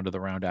next round or the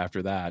round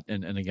after that.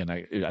 And again,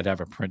 I'd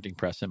have a printing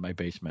press in my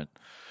basement.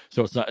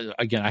 So it's not,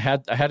 again, I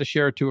had a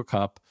share or two of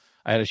Kupp.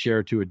 I had a share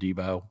or two of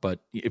Debo. But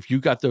if you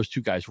got those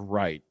two guys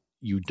right,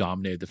 you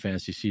dominated the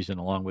fantasy season,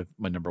 along with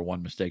my number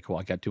one mistake, who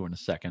I'll get to in a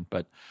second.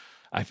 But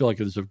I feel like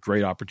there's a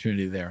great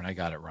opportunity there, and I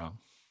got it wrong.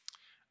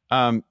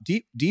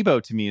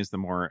 Debo to me is the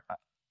more,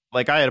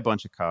 like, I had a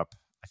bunch of Kupp.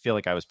 I feel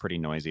like I was pretty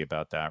noisy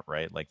about that,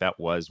 right? Like, that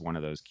was one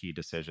of those key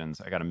decisions.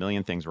 I got a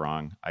million things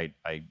wrong. I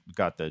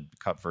got the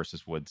Kupp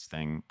versus Woods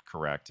thing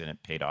correct, and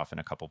it paid off in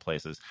a couple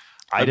places.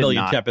 A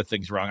million tepid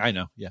things wrong. I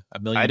know. Yeah. A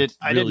million I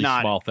did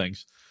not, small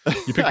things.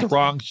 You picked the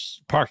wrong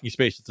parking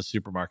space at the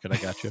supermarket. I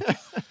got you.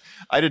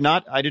 I did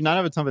not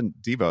have a ton of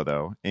Debo,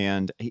 though.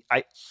 And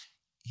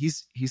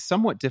he's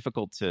somewhat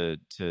difficult to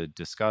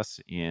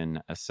discuss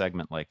in a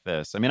segment like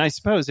this. I mean, I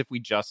suppose if we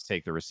just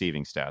take the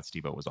receiving stats,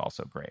 Debo was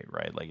also great,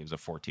 right? Like, he was a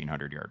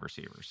 1,400-yard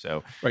receiver.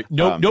 So right,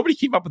 nobody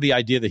came up with the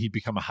idea that he'd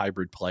become a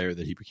hybrid player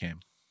that he became.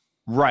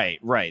 Right.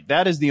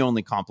 That is the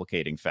only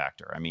complicating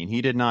factor. I mean,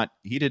 he did not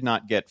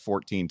get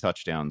 14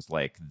 touchdowns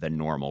like the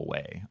normal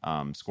way.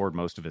 Scored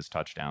most of his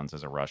touchdowns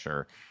as a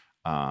rusher.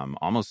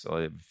 Almost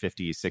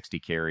 50, 60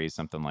 carries,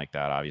 something like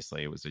that.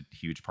 Obviously, it was a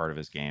huge part of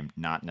his game.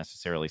 Not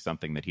necessarily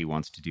something that he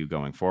wants to do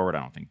going forward.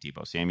 I don't think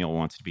Deebo Samuel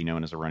wants to be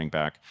known as a running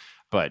back,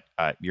 but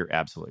you're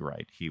absolutely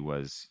right. He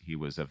was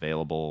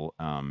available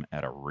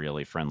at a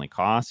really friendly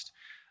cost.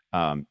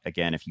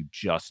 Again, if you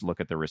just look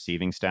at the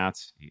receiving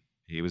stats,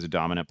 he was a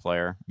dominant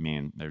player. I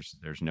mean,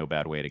 there's no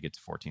bad way to get to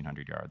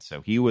 1,400 yards.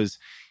 So he was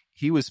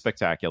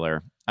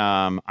spectacular.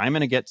 I'm going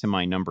to get to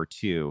my number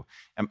two.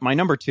 My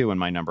number two and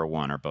my number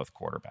one are both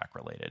quarterback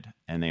related,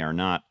 and they are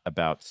not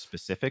about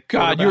specific.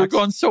 God, you were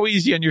going so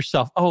easy on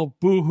yourself. Oh,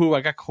 boo-hoo,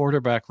 I got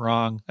quarterback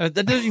wrong. That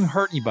doesn't even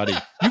hurt anybody.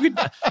 You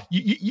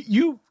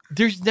could,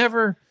 there's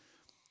never,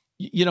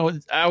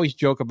 I always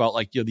joke about,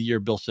 like, the year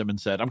Bill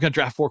Simmons said, I'm going to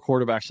draft 4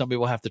 quarterbacks. Somebody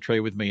will have to trade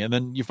with me. And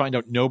then you find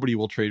out nobody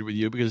will trade with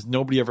you because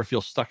nobody ever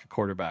feels stuck at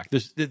quarterback.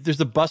 There's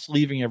a bus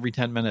leaving every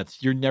 10 minutes.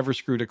 You're never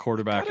screwed at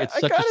quarterback. It's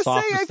such a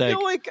soft mistake.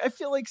 I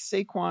feel like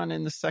Saquon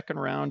in the second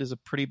round is a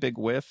pretty big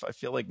whiff. I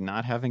feel like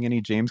not having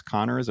any James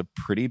Conner is a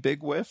pretty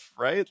big whiff,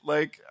 right?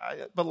 Like,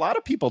 a lot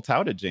of people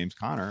touted James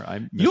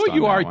Conner.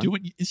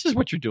 This is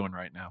what you're doing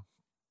right now.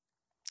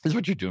 This is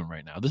what you're doing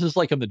right now. This is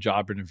like on the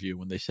job interview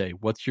when they say,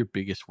 what's your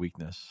biggest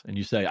weakness? And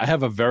you say, I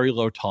have a very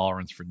low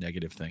tolerance for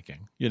negative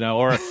thinking,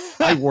 or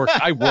I work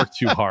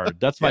too hard.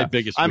 That's my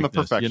biggest weakness. I'm a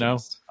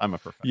perfectionist. I'm a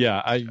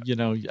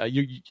perfectionist.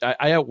 Yeah.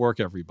 I outwork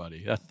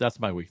everybody.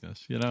 That's my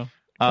weakness, You know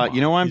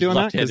why I'm doing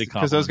that?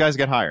 Because those guys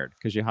get hired.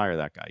 Because you hire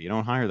that guy. You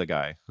don't hire the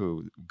guy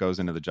who goes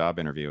into the job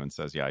interview and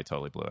says, yeah, I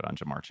totally blew it on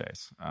Ja'Marr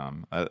Chase.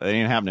 It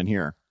ain't happening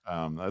here.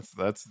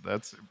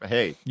 That's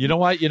hey. You know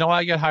why?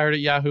 I got hired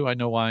at Yahoo? I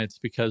know why. It's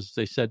because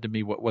they said to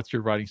me, what's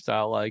your writing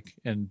style like?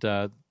 And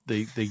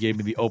they gave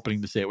me the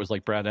opening to say it was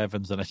like Brad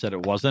Evans, and I said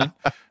it wasn't.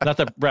 Not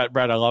that Brad,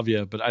 I love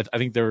you, but I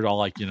think they were all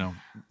like,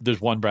 there's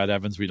one Brad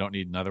Evans, we don't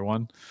need another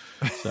one.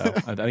 So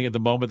I think at the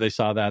moment they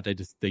saw that,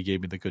 they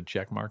gave me the good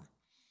check mark.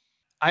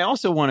 I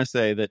also want to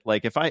say that,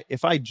 like, if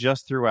I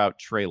just threw out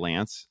Trey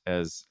Lance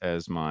as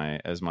my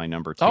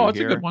number 2, that's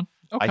a good one.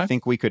 Okay. I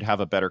think we could have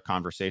a better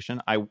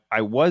conversation.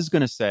 I was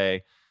going to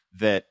say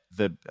that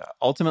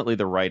ultimately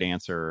the right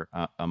answer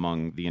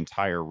among the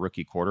entire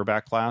rookie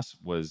quarterback class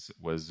was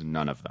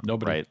none of them.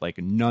 Nobody. Right? Like,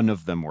 none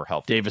of them were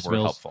helpful. Davis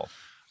Mills. Helpful.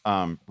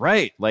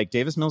 Right. Like,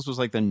 Davis Mills was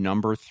like the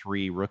number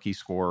 3 rookie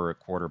scorer at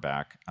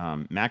quarterback.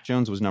 Mac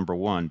Jones was number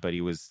 1, but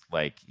he was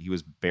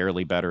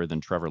barely better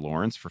than Trevor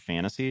Lawrence for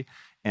fantasy.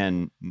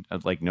 And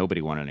like,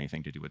 nobody wanted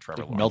anything to do with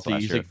Trevor Lawrence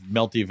last year. Like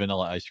melty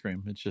vanilla ice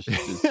cream. It's just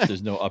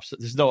there's no upside.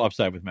 There's no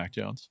upside with Mac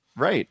Jones.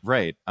 Right.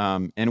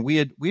 And we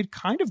had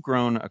kind of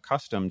grown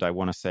accustomed, I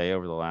want to say,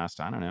 over the last,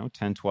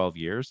 10, 12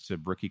 years to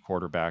rookie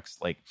quarterbacks.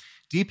 Like,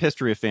 deep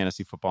history of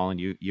fantasy football,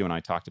 and you and I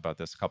talked about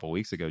this a couple of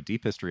weeks ago.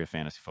 Deep history of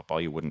fantasy football,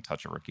 you wouldn't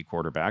touch a rookie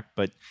quarterback,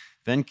 but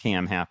then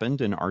Cam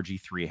happened, and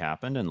RG3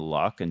 happened, and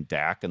Luck, and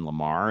Dak, and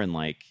Lamar, and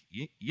like,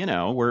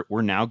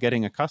 we're now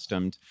getting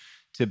accustomed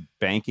to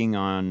banking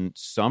on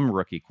some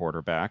rookie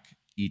quarterback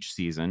each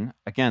season.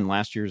 Again,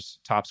 last year's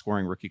top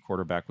scoring rookie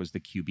quarterback was the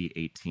QB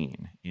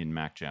 18 in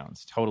Mac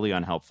Jones. Totally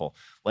unhelpful.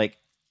 Like,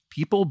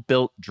 people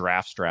built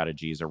draft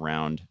strategies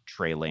around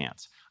Trey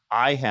Lance.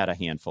 I had a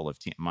handful of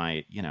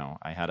I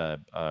had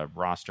a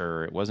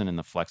roster. It wasn't in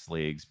the flex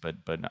leagues, but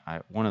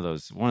one of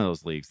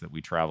those leagues that we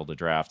traveled to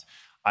draft.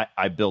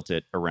 I built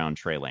it around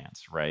Trey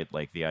Lance, right?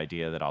 Like, the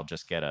idea that I'll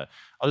just get a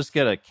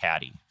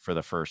caddy for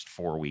the first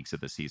 4 weeks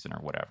of the season or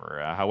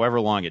whatever, however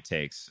long it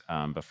takes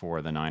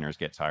before the Niners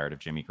get tired of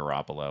Jimmy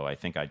Garoppolo. I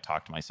think I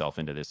talked myself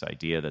into this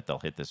idea that they'll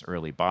hit this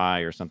early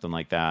bye or something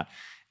like that,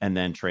 and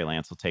then Trey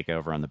Lance will take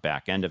over on the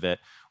back end of it.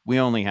 We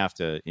only have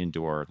to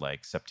endure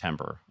like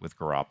September with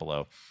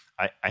Garoppolo.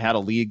 I had a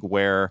league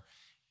where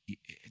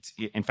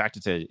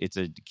it's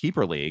a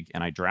keeper league,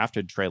 and I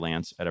drafted Trey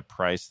Lance at a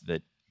price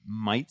that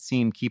might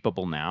seem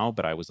keepable now,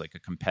 but I was like a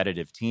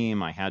competitive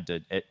team. I had to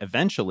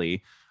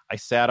eventually. I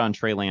sat on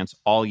Trey Lance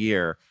all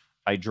year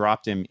I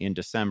dropped him in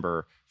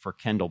December for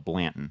Kendall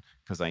Blanton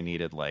because I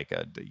needed like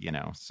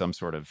some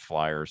sort of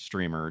flyer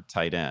streamer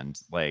tight end.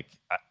 Like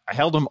I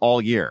held him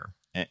all year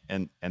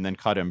and then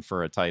cut him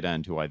for a tight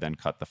end who I then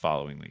cut the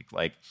following week.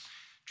 Like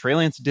Trey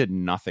Lance did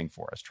nothing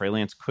for us. Trey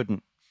Lance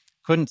couldn't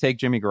take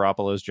Jimmy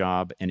Garoppolo's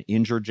job and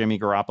injured Jimmy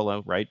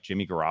Garoppolo, right?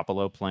 Jimmy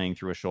Garoppolo playing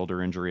through a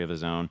shoulder injury of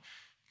his own.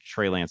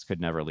 Trey Lance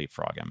could never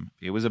leapfrog him.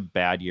 It was a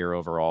bad year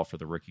overall for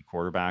the rookie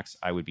quarterbacks.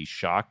 I would be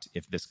shocked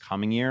if this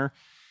coming year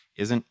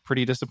isn't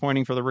pretty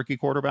disappointing for the rookie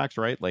quarterbacks,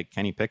 right? Like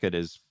Kenny Pickett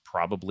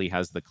probably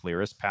has the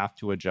clearest path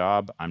to a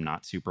job. I'm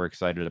not super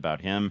excited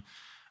about him.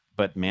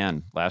 But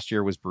man, last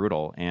year was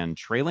brutal. And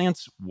Trey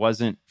Lance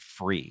wasn't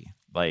free.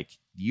 Like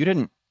you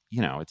didn't,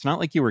 it's not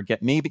like you were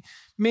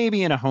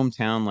maybe in a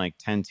hometown like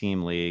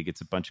 10-team league, it's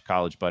a bunch of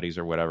college buddies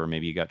or whatever.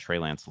 Maybe you got Trey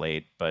Lance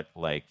late, but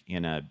like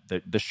in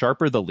the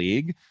sharper the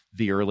league,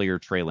 the earlier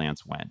Trey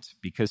Lance went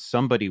because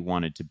somebody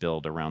wanted to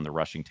build around the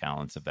rushing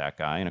talents of that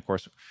guy. And of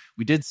course,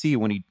 we did see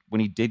when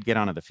he did get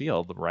onto the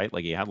field, right?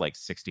 Like he had like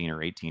 16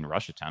 or 18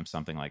 rush attempts,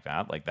 something like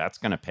that. Like that's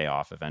going to pay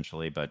off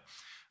eventually, but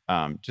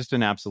just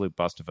an absolute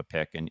bust of a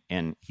pick.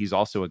 And he's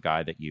also a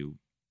guy that you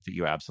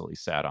absolutely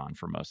sat on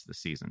for most of the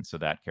season. So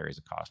that carries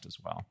a cost as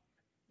well.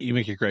 You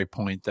make a great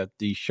point that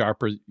the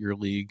sharper your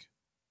league,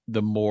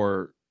 the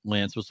more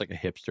Lance was like a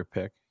hipster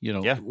pick,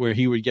 where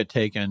he would get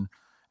taken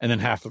and then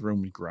half the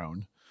room would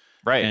groan.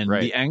 Right. And right.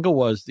 the angle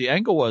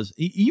was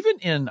even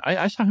in,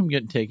 I saw him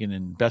getting taken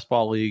in best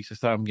ball leagues. I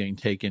saw him getting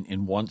taken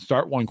in one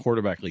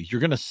quarterback leagues.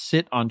 You're going to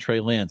sit on Trey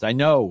Lance. I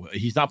know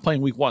he's not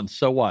playing week 1.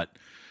 So what?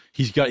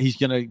 He's going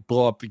to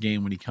blow up the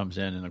game when he comes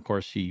in. And of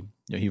course he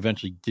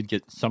eventually did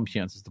get some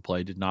chances to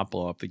play, did not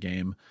blow up the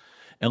game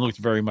and looked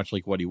very much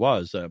like what he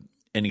was,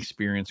 an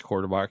experienced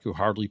quarterback who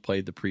hardly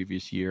played the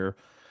previous year.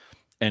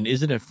 And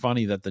isn't it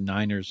funny that the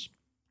Niners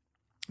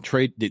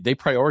they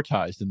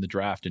prioritized in the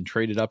draft and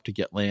traded up to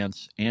get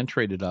Lance and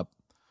traded up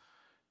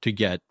to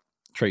get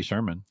Trey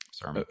Sermon.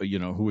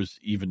 Who was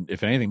even,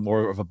 if anything,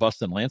 more of a bust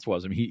than Lance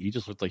was. I mean, he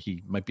just looked like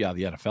he might be out of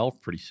the NFL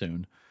pretty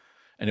soon.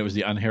 And it was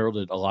the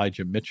unheralded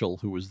Elijah Mitchell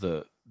who was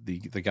the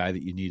guy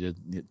that you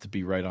needed to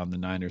be right on the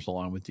Niners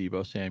along with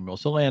Deebo Samuel.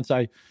 So Lance,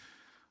 I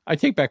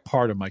take back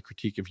part of my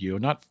critique of you,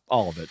 not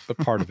all of it, but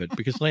part of it,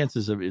 because Lance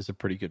is a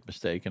pretty good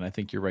mistake, and I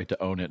think you're right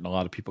to own it. And a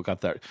lot of people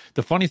got that.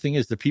 The funny thing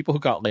is, the people who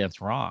got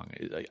Lance wrong,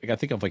 I got to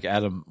think of like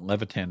Adam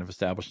Levitan of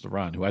Established the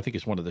Run, who I think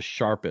is one of the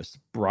sharpest,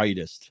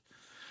 brightest.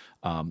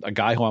 A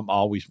guy who I'm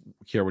always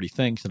care what he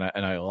thinks, and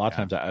I a lot of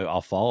times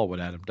I'll follow what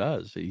Adam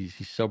does.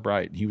 He's so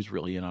bright, and he was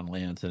really in on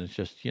Lance, and it's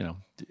just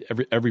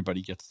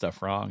everybody gets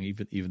stuff wrong,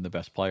 even the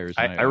best players.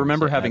 I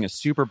remember having a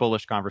super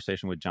bullish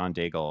conversation with John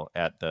Daigle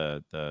at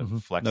the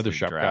Flex League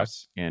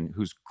drafts, and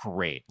who's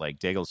great. Like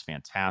Daigle's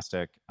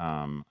fantastic,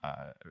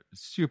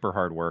 super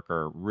hard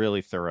worker,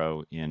 really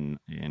thorough in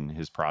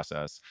his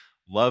process.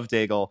 Love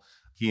Daigle.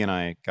 He and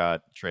I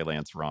got Trey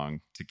Lance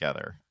wrong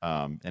together.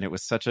 And it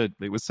was such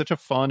a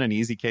fun and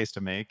easy case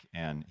to make,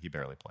 and he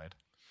barely played.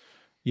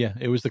 Yeah,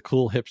 it was the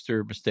cool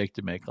hipster mistake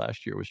to make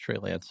last year was Trey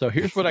Lance. So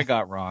here's what I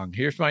got wrong.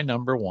 Here's my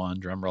number one,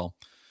 drum roll.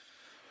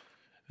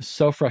 It's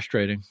so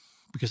frustrating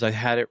because I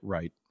had it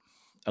right.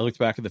 I looked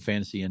back at the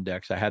fantasy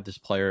index. I had this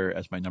player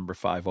as my number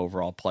 5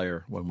 overall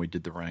player when we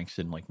did the ranks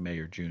in like May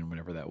or June,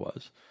 whenever that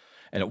was.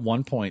 And at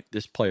one point,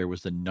 this player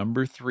was the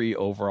number 3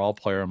 overall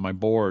player on my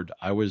board.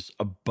 I was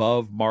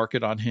above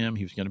market on him.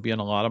 He was going to be on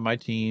a lot of my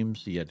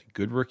teams. He had a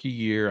good rookie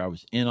year. I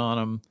was in on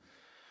him.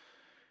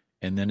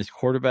 And then his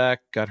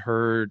quarterback got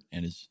hurt,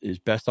 and his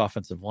best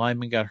offensive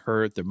lineman got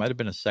hurt. There might have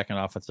been a second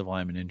offensive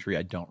lineman injury.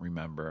 I don't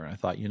remember. And I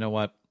thought, you know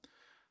what?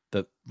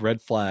 The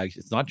red flags,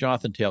 it's not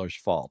Jonathan Taylor's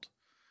fault,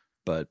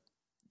 but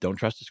don't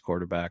trust his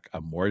quarterback.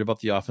 I'm worried about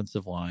the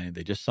offensive line.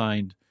 They just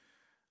signed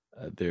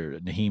their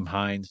Nyheim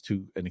Hines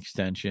to an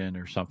extension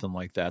or something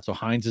like that. So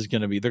Hines is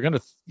going to be, they're going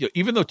to,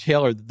 even though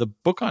Taylor, the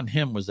book on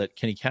him was that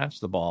can he catch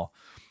the ball?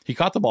 He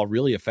caught the ball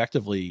really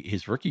effectively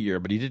his rookie year,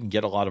 but he didn't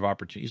get a lot of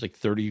opportunities, like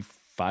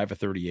 35 or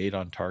 38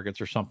 on targets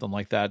or something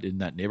like that in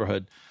that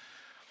neighborhood.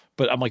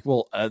 But I'm like,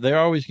 well, they're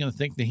always going to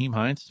think Nyheim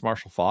Hines is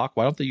Marshall Faulk.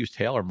 Why don't they use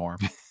Taylor more?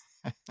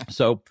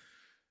 So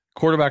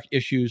quarterback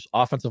issues,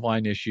 offensive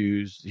line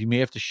issues. He may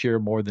have to share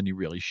more than he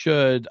really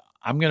should.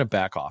 I'm going to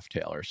back off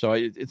Taylor. So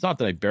it's not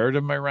that I buried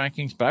him in my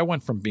rankings, but I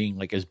went from being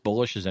like as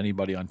bullish as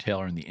anybody on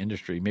Taylor in the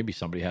industry. Maybe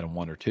somebody had him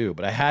 1 or 2,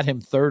 but I had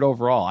him 3rd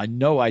overall. I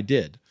know I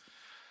did.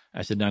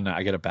 I said, no,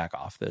 I got to back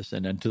off this.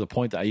 And then to the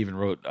point that I even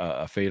wrote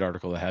a Fade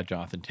article that had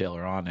Jonathan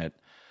Taylor on it.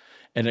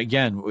 And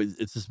again,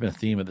 it's just been a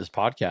theme of this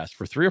podcast.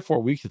 For 3 or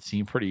 4 weeks, it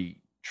seemed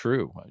pretty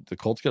true. The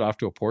Colts get off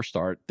to a poor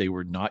start. They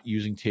were not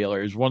using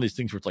Taylor. It was one of these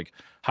things where it's like,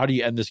 how do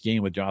you end this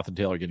game with Jonathan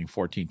Taylor getting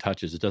 14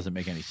 touches? It doesn't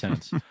make any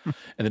sense. And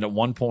then at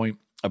one point,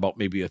 about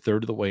maybe a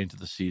third of the way into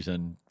the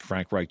season,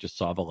 Frank Reich just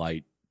saw the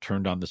light,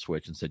 turned on the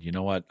switch and said, you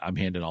know what? I'm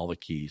handing all the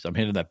keys. I'm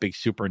handing that big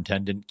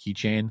superintendent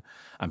keychain.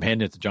 I'm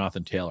handing it to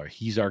Jonathan Taylor.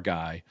 He's our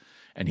guy.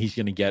 And he's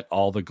going to get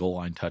all the goal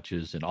line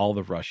touches and all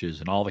the rushes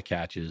and all the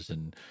catches.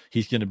 And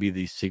he's going to be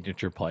the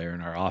signature player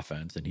in our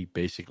offense. And he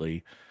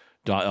basically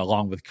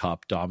along with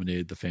Kupp,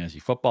 dominated the fantasy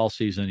football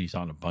season. He's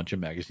on a bunch of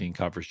magazine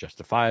covers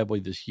justifiably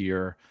this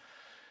year.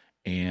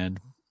 And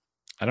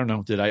I don't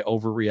know, did I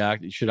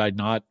overreact? Should I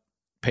not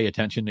pay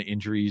attention to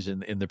injuries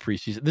in the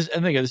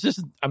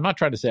preseason? I'm not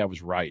trying to say I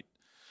was right.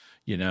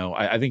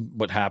 I think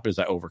what happened is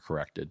I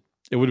overcorrected.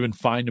 It would have been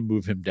fine to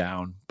move him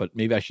down, but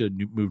maybe I should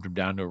have moved him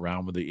down to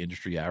around where the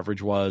industry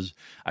average was.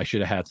 I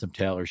should have had some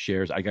Taylor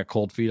shares. I got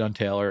cold feet on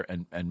Taylor,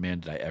 and man,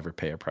 did I ever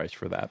pay a price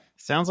for that.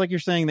 Sounds like you're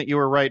saying that you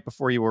were right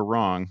before you were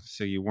wrong,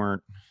 so you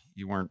weren't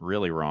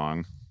really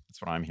wrong.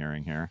 That's what I'm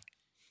hearing here.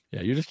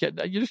 Yeah, you're just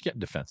getting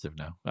defensive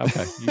now.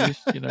 Okay, you're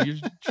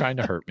just trying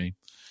to hurt me.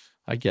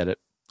 I get it.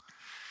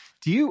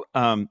 Do you?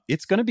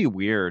 It's going to be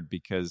weird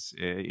because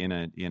in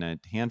a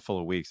handful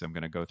of weeks, I'm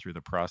going to go through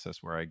the process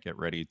where I get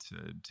ready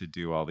to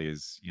do all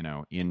these,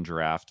 in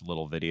draft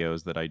little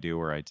videos that I do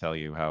where I tell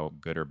you how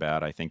good or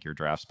bad I think your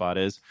draft spot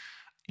is,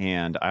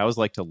 and I always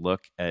like to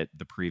look at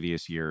the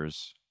previous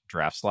year's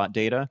draft slot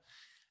data.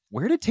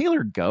 Where did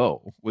Taylor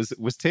go? Was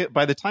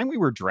by the time we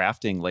were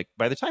drafting, like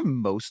by the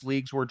time most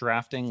leagues were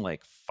drafting,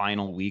 like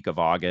final week of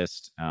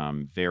August,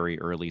 very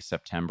early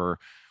September.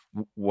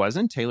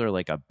 Wasn't Taylor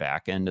like a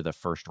back end of the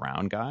first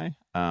round guy?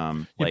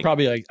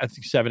 Probably like, I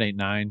think 7, 8,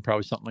 9,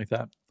 probably something like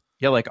that.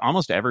 Yeah, like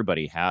almost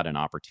everybody had an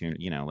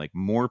opportunity, like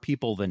more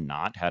people than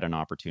not had an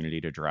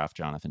opportunity to draft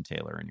Jonathan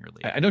Taylor in your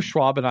league. I know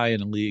Schwab and I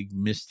in a league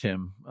missed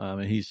him.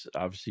 And he's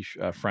obviously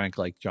Frank,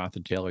 like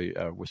Jonathan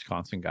Taylor,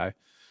 Wisconsin guy.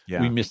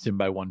 Yeah. We missed him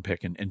by one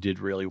pick and did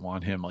really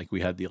want him. Like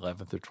we had the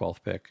 11th or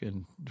 12th pick,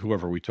 and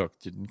whoever we took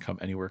didn't come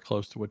anywhere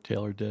close to what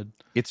Taylor did.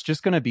 It's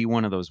just going to be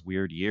one of those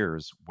weird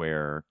years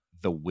where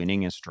the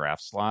winningest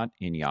draft slot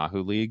in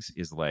Yahoo leagues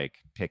is like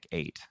pick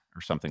 8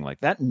 or something like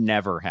that.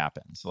 Never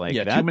happens. Like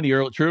too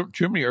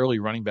many early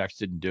running backs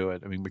didn't do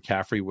it. I mean,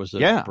 McCaffrey was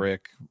a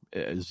brick.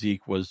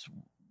 Zeke was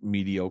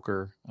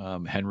mediocre.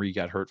 Henry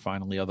got hurt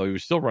finally, although he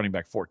was still running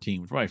back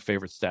 14, which was one of my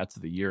favorite stats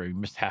of the year. He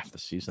missed half the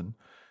season,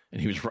 and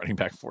he was running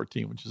back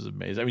 14, which is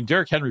amazing. I mean,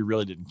 Derrick Henry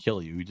really didn't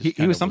kill you.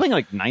 He was something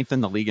like 9th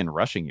in the league in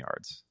rushing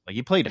yards. Like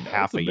he played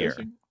half a year.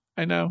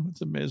 I know,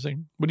 it's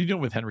amazing. What are you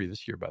doing with Henry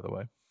this year, by the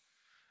way?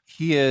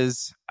 He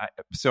is.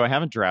 So I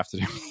haven't drafted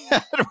him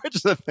yet, which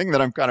is a thing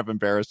that I'm kind of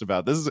embarrassed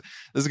about. This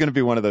is going to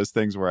be one of those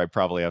things where I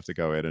probably have to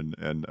go in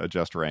and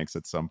adjust ranks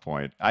at some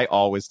point. I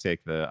always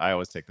take the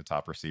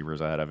top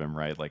receivers ahead of him,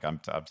 right? Like I'm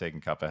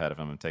taking Kupp ahead of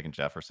him. I'm taking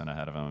Jefferson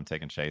ahead of him. I'm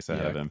taking Chase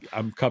ahead of him.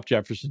 I'm Kupp,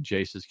 Jefferson,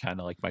 Chase is kind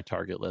of like my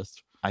target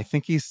list. I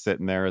think he's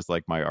sitting there as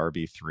like my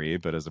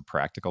RB3, but as a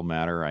practical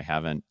matter,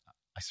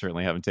 I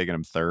certainly haven't taken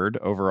him 3rd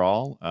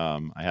overall.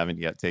 I haven't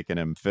yet taken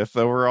him 5th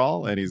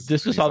overall, and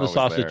This is how the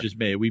sausage is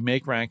made. We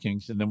make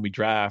rankings, and then we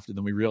draft, and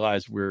then we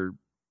realize we're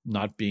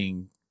not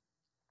being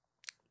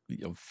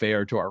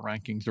fair to our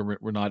rankings, or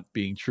we're not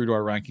being true to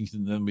our rankings,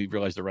 and then we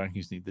realize the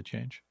rankings need to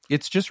change.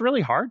 It's just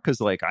really hard because,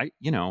 like,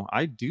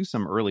 I do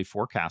some early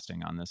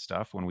forecasting on this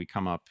stuff when we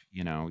come up.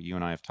 You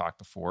and I have talked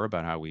before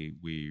about how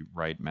we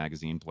write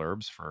magazine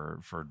blurbs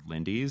for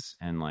Lindy's,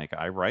 and like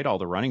I write all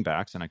the running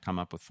backs, and I come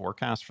up with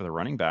forecasts for the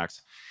running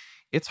backs.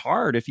 It's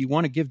hard if you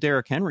want to give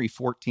Derrick Henry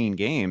 14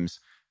 games.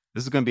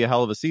 This is going to be a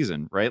hell of a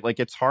season, right? Like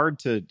it's hard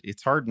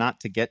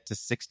not to get to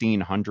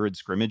 1,600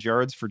 scrimmage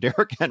yards for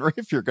Derrick Henry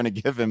if you're going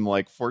to give him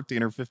like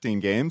 14 or 15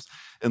 games,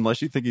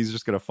 unless you think he's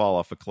just going to fall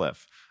off a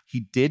cliff.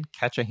 He did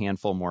catch a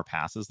handful more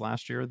passes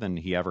last year than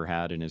he ever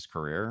had in his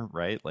career,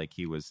 right? Like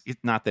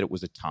not that it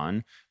was a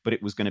ton, but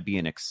it was going to be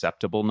an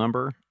acceptable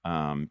number.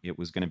 It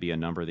was going to be a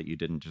number that you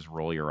didn't just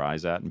roll your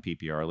eyes at in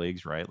PPR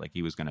leagues, right? Like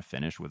he was going to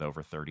finish with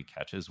over 30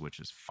 catches, which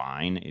is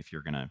fine if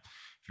you're going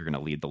to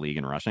lead the league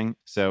in rushing.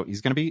 So he's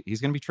going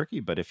to be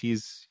tricky, but if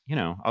he's,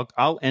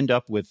 I'll end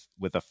up with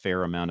a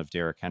fair amount of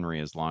Derrick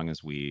Henry as long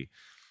as we,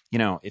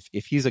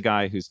 if he's a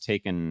guy who's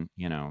taken,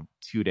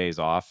 2 days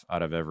off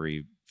out of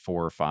every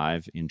 4 or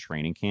 5 in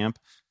training camp,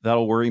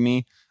 that'll worry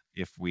me.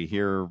 If we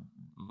hear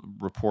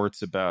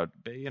reports about,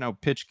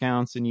 pitch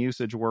counts and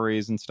usage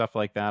worries and stuff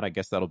like that, I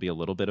guess that'll be a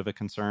little bit of a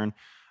concern.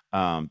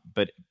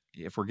 But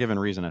if we're given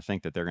reason to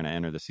think that they're going to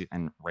enter the season,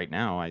 and right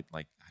now, I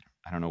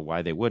don't know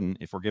why they wouldn't.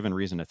 If we're given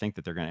reason to think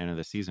that they're going to enter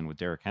the season with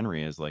Derrick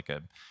Henry as like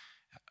a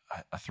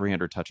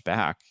 300 touch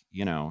back,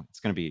 it's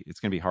going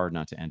to be hard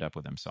not to end up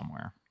with him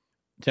somewhere.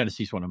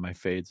 Tennessee's one of my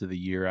fades of the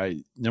year.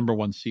 Number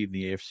 1 seed in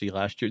the AFC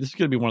last year. This is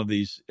going to be one of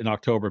these in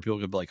October. People are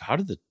going to be like, how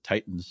did the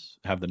Titans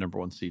have the number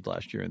 1 seed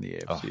last year in the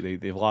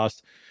AFC? They've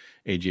lost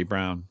AJ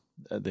Brown.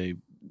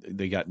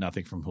 They got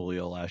nothing from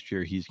Julio last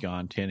year. He's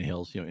gone.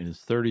 Tannehill's in his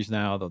 30s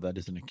now, though that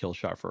isn't a kill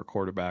shot for a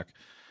quarterback.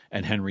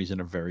 And Henry's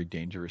in a very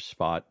dangerous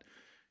spot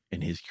in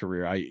his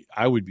career.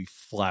 I would be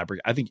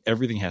flabbergasted. I think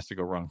everything has to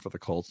go wrong for the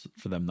Colts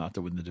for them not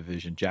to win the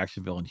division.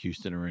 Jacksonville and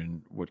Houston are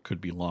in what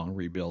could be long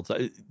rebuilds.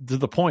 To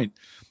the point,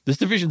 this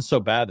division's so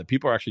bad that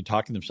people are actually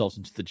talking themselves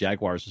into the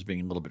Jaguars as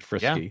being a little bit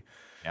frisky.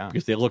 Yeah.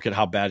 Because they look at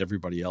how bad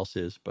everybody else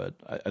is. But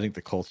I think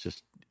the Colts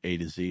just A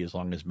to Z, as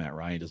long as Matt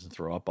Ryan doesn't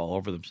throw up all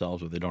over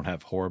themselves, or they don't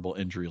have horrible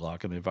injury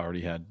luck, and they've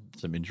already had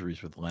some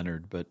injuries with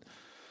Leonard. But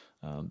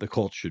the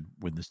Colts should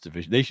win this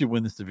division. They should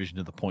win this division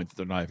to the point that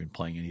they're not even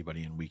playing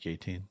anybody in Week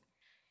 18.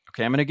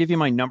 Okay, I'm going to give you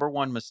my number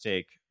 1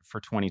 mistake for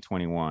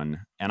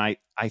 2021, and I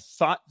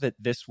thought that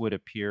this would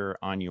appear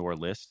on your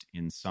list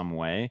in some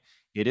way.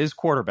 It is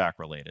quarterback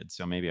related,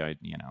 so maybe I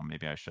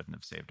shouldn't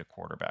have saved a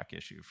quarterback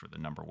issue for the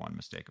number one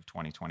mistake of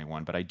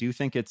 2021. But I do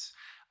think it's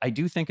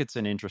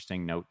an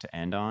interesting note to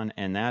end on,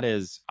 and that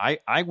is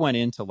I went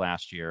into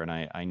last year, and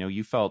I know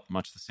you felt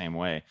much the same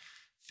way,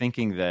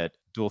 thinking that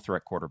dual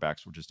threat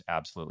quarterbacks were just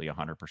absolutely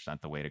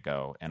 100% the way to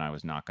go, and I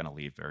was not going to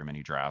leave very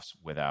many drafts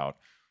without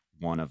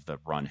one of the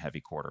run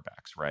heavy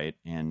quarterbacks, right?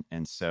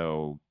 And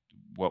so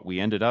what we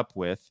ended up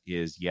with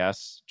is,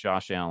 yes,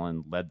 Josh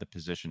Allen led the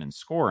position in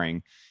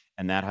scoring,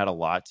 and that had a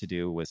lot to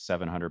do with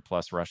 700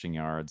 plus rushing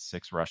yards,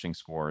 6 rushing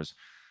scores.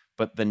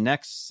 But the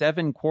next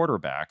 7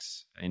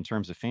 quarterbacks in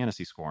terms of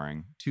fantasy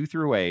scoring, 2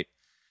 through 8,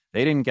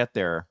 they didn't get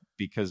there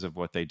because of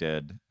what they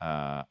did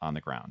on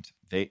the ground.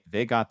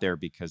 They got there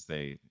because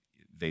they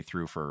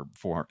threw for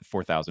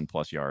 4,000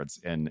 plus yards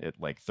and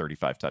like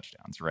 35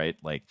 touchdowns, right?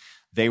 Like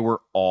they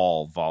were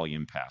all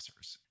volume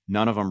passers.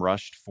 None of them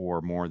rushed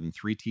for more than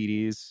 3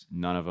 TDs.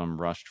 None of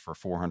them rushed for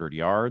 400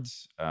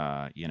 yards.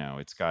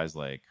 It's guys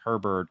like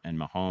Herbert and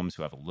Mahomes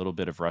who have a little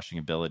bit of rushing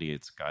ability.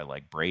 It's a guy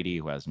like Brady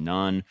who has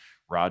none.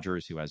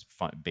 Rodgers who has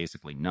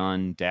basically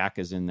none. Dak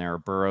is in there.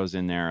 Burrow's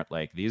in there.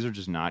 Like these are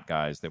just not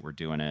guys that were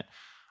doing it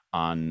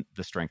on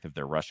the strength of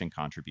their rushing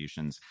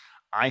contributions.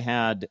 I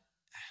had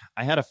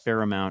a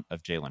fair amount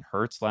of Jalen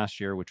Hurts last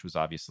year, which was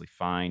obviously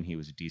fine. He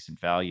was a decent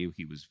value.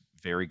 He was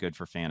very good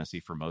for fantasy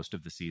for most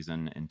of the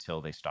season until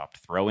they stopped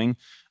throwing.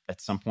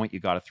 At some point, you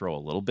got to throw a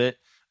little bit.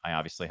 I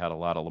obviously had a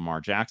lot of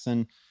Lamar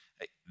Jackson.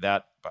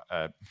 That,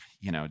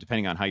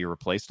 depending on how you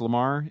replaced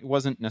Lamar, it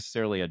wasn't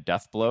necessarily a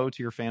death blow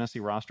to your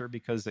fantasy roster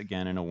because,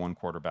 again, in a 1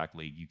 quarterback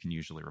league, you can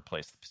usually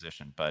replace the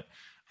position. But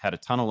had a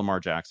ton of Lamar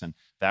Jackson.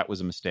 That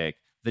was a mistake.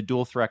 The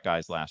dual threat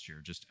guys last year,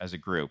 just as a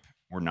group,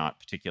 were not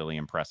particularly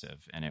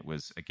impressive. And it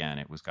was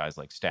guys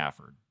like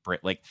Stafford.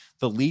 Like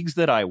the leagues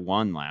that I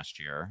won last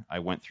year, I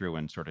went through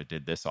and sort of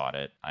did this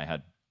audit. I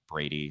had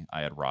Brady,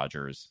 I had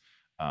Rodgers,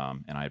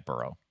 and I had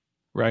Burrow.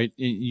 Right.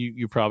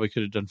 You probably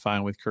could have done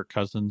fine with Kirk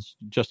Cousins.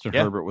 Justin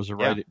Herbert was the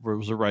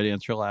right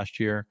answer last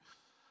year.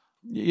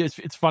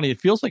 It's funny. It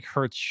feels like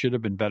Hurts should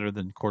have been better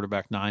than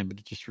quarterback 9, but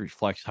it just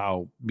reflects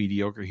how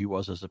mediocre he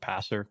was as a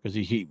passer because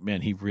he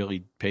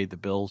really paid the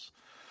bills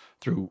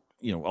through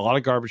a lot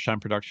of garbage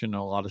time production,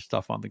 a lot of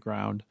stuff on the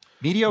ground.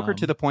 Mediocre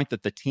to the point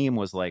that the team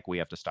was like, we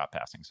have to stop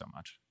passing so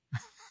much.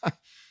 I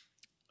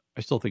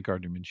still think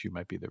Gardner Minshew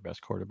might be their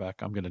best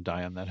quarterback. I'm going to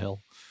die on that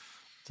hill.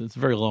 It's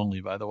very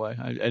lonely, by the way.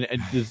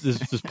 And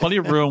there's plenty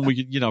of room.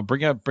 We could,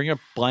 bring a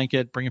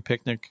blanket, bring a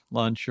picnic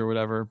lunch or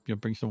whatever.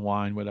 Bring some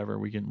wine, whatever.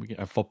 We can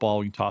have football.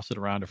 We can toss it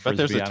around. But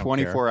there's a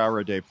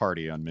 24-hour-a-day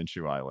party on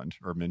Minshew Island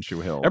or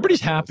Minshew Hill.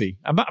 Everybody's happy.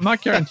 I'm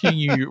not guaranteeing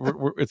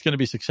you it's going to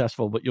be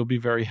successful, but you'll be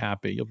very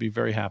happy. You'll be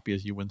very happy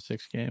as you win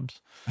 6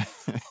 games.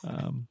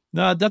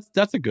 No,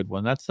 that's a good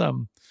one. That's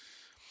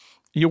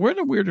we're at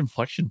a weird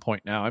inflection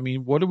point now. I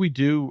mean, what do we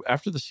do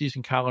after the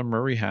season Kyler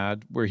Murray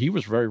had, where he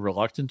was very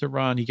reluctant to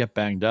run? He got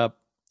banged up.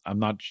 I'm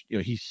not,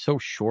 he's so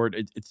short.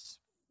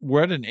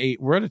 We're at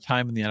a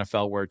time in the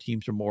NFL where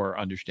teams are more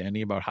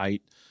understanding about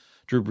height.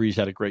 Drew Brees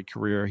had a great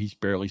career. He's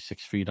barely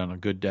 6 feet on a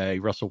good day.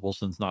 Russell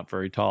Wilson's not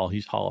very tall.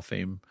 He's Hall of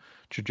Fame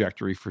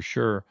trajectory for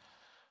sure.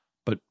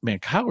 But man,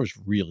 Kyler's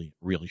really,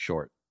 really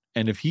short.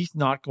 And if he's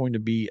not going to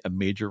be a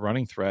major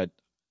running threat,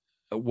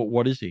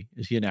 what is he?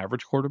 Is he an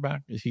average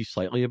quarterback? Is he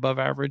slightly above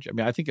average? I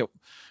mean, I think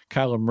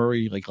Kyler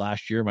Murray, like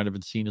last year, might have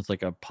been seen as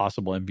like a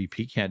possible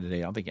MVP candidate.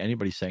 I don't think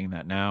anybody's saying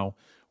that now.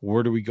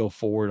 Where do we go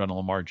forward on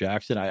Lamar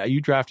Jackson? Are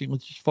you drafting?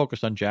 Let's just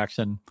focus on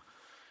Jackson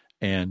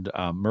and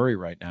Murray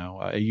right now.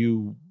 Are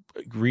you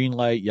green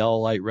light, yellow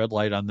light, red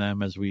light on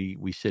them as we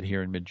sit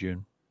here in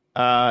mid-June?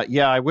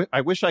 I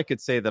wish I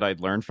could say that I'd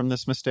learned from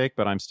this mistake,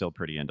 but I'm still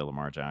pretty into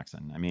Lamar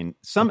Jackson. I mean,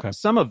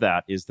 some of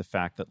that is the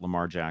fact that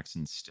Lamar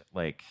Jackson's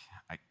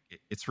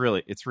it's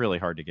really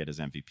hard to get his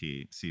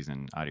MVP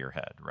season out of your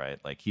head, right?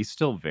 Like he's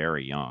still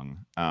very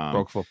young.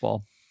 Broke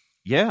football.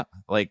 Yeah,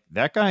 like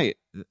that guy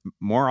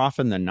more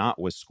often than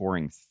not was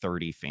scoring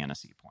 30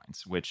 fantasy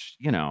points, which,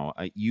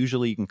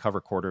 usually you can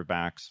cover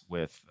quarterbacks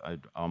with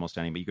almost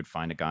anybody. You could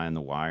find a guy on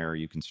the wire.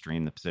 You can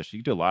stream the position.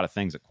 You can do a lot of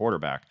things at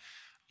quarterback.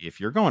 If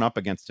you're going up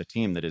against a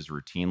team that is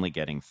routinely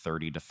getting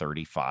 30 to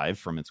 35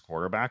 from its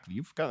quarterback,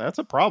 that's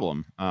a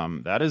problem.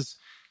 That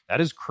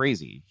is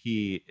crazy.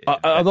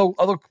 Although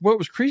what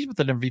was crazy with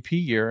that MVP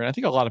year, and I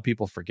think a lot of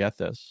people forget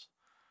this,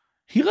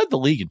 he led the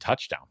league in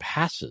touchdown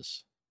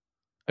passes.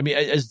 I mean,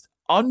 as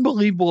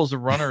unbelievable as a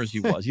runner as he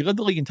was, he led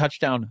the league in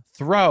touchdown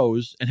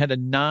throws and had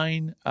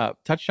a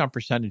touchdown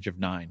percentage of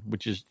 9,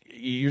 which is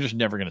you're just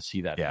never going to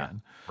see that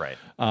again. Right.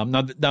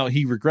 Now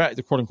he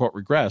the quote unquote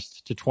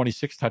regressed to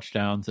 26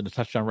 touchdowns and a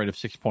touchdown rate of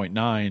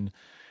 6.9.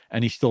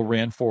 And he still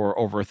ran for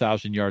over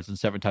 1,000 yards and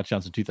 7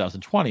 touchdowns in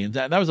 2020. And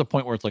that was a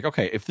point where it's like,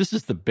 okay, if this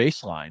is the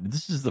baseline,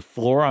 this is the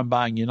floor I'm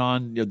buying in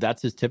on,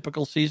 that's his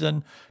typical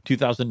season.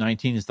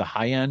 2019 is the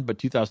high end, but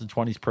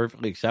 2020 is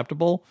perfectly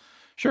acceptable.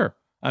 Sure,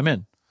 I'm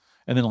in.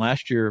 And then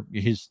last year,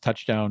 his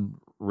touchdown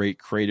rate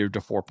cratered to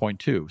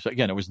 4.2. So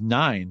again, it was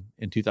 9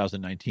 in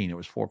 2019. It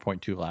was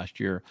 4.2 last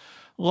year.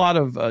 A lot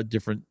of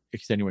different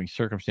extenuating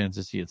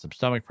circumstances. He had some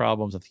stomach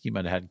problems. I think he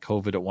might have had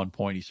COVID at one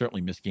point. He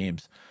certainly missed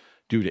games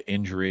due to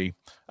injury.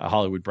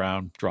 Hollywood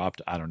Brown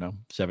dropped,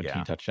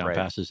 17 touchdown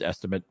passes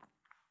estimate.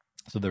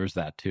 So there was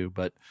that too.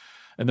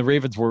 And the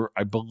Ravens were,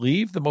 I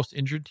believe, the most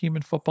injured team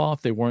in football.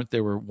 If they weren't,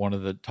 they were one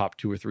of the top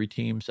 2 or 3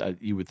 teams.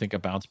 You would think a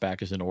bounce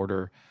back is in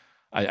order.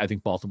 I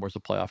think Baltimore's a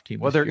playoff team.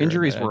 Well, their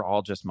injuries were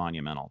all just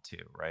monumental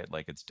too, right?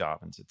 Like it's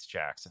Dobbins, it's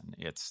Jackson,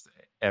 it's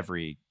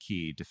every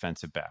key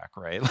defensive back,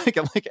 right?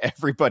 Like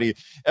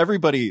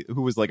everybody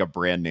who was like a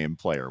brand name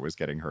player was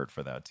getting hurt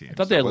for that team. I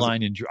thought they had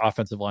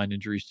offensive line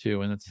injuries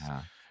too, and that's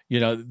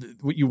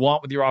what you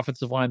want with your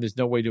offensive line. There's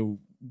no way to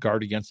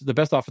guard against it. The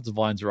best offensive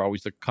lines are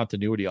always the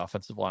continuity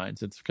offensive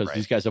lines. It's because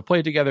these guys have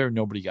played together.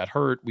 Nobody got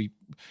hurt.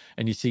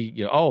 And you see,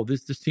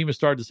 this team has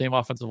started the same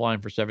offensive line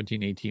for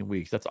 17, 18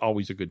 weeks. That's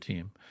always a good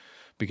team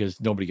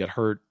because nobody got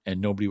hurt and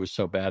nobody was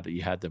so bad that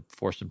you had to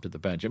force them to the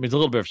bench. I mean, it's a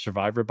little bit of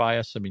survivor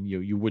bias. I mean,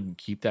 you wouldn't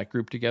keep that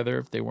group together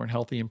if they weren't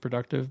healthy and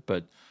productive.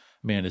 But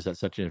man, is that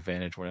such an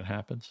advantage when it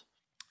happens?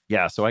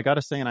 Yeah, so I got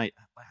to say, and I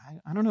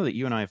don't know that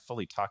you and I have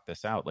fully talked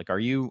this out. Like, are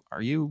you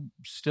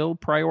still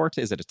prioritizing?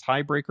 Is it a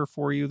tiebreaker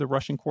for you, the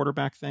rushing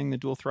quarterback thing, the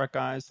dual threat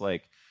guys?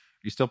 Like,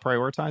 are you still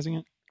prioritizing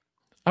it?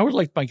 I would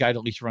like my guy to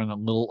at least run a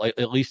little,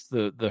 at least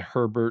the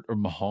Herbert or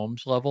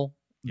Mahomes level.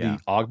 Yeah.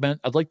 The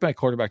augment. I'd like my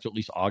quarterback to at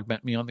least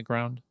augment me on the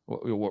ground.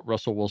 What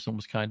Russell Wilson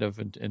was kind of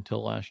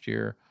until last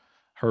year.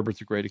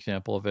 Herbert's a great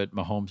example of it.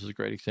 Mahomes is a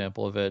great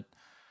example of it.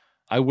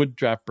 I would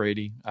draft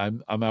Brady.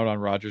 I'm out on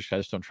Rodgers. I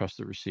just don't trust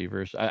the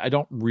receivers. I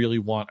don't really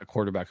want a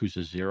quarterback who's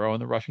a 0 in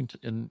the rushing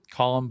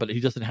column, but he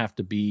doesn't have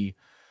to be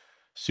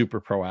super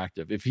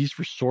proactive. If he's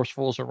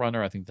resourceful as a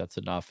runner, I think that's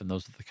enough. And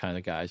those are the kind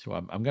of guys who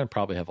I'm going to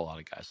probably have a lot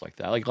of guys like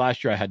that. Like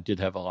last year, I did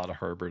have a lot of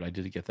Herbert. I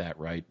did get that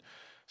right.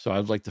 So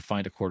I'd like to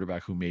find a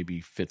quarterback who maybe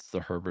fits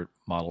the Herbert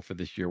model for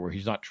this year, where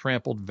he's not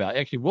trampled value.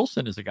 Actually,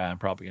 Wilson is a guy I'm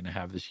probably going to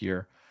have this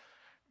year.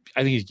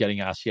 I think he's getting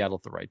out of Seattle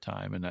at the right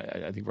time, and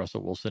I think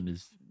Russell Wilson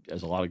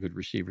has a lot of good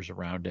receivers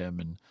around him,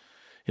 and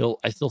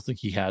I still think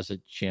he has a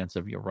chance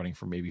of running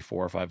for maybe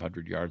 400 or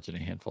 500 yards and a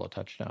handful of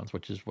touchdowns,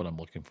 which is what I'm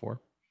looking for.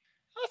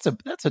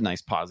 That's a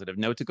nice positive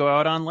note to go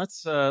out on.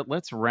 Let's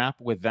wrap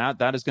with that.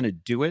 That is going to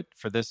do it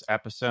for this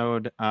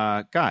episode.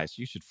 Guys,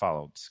 you should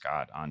follow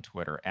Scott on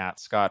Twitter at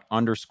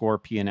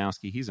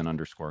Scott_Pianowski. He's an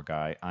underscore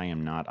guy. I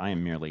am not. I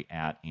am merely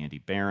at Andy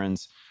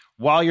Behrens.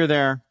 While you're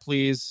there,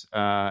 please,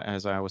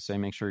 as I always say,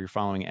 make sure you're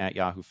following at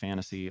Yahoo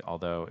Fantasy.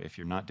 Although if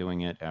you're not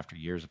doing it after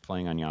years of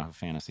playing on Yahoo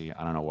Fantasy,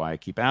 I don't know why I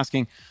keep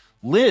asking.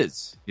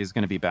 Liz is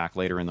going to be back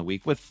later in the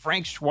week with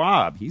Frank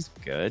Schwab. He's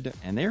good.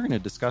 And they're going to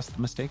discuss the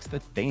mistakes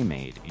that they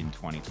made in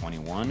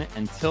 2021.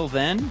 Until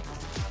then,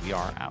 we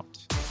are out.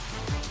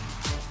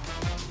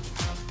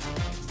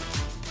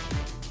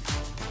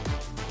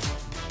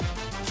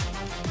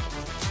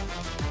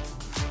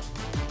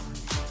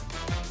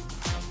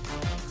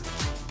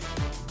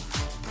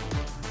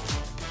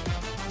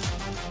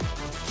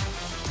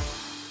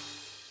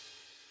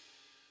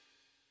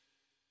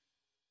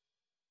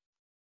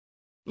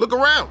 Look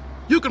around.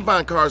 You can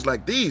find cars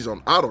like these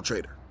on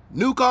AutoTrader.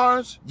 New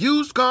cars,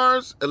 used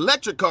cars,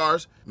 electric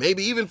cars,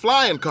 maybe even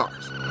flying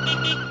cars.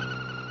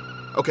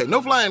 Okay,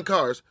 no flying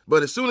cars,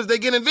 but as soon as they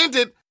get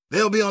invented,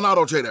 they'll be on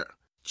AutoTrader.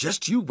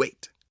 Just you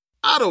wait.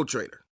 AutoTrader.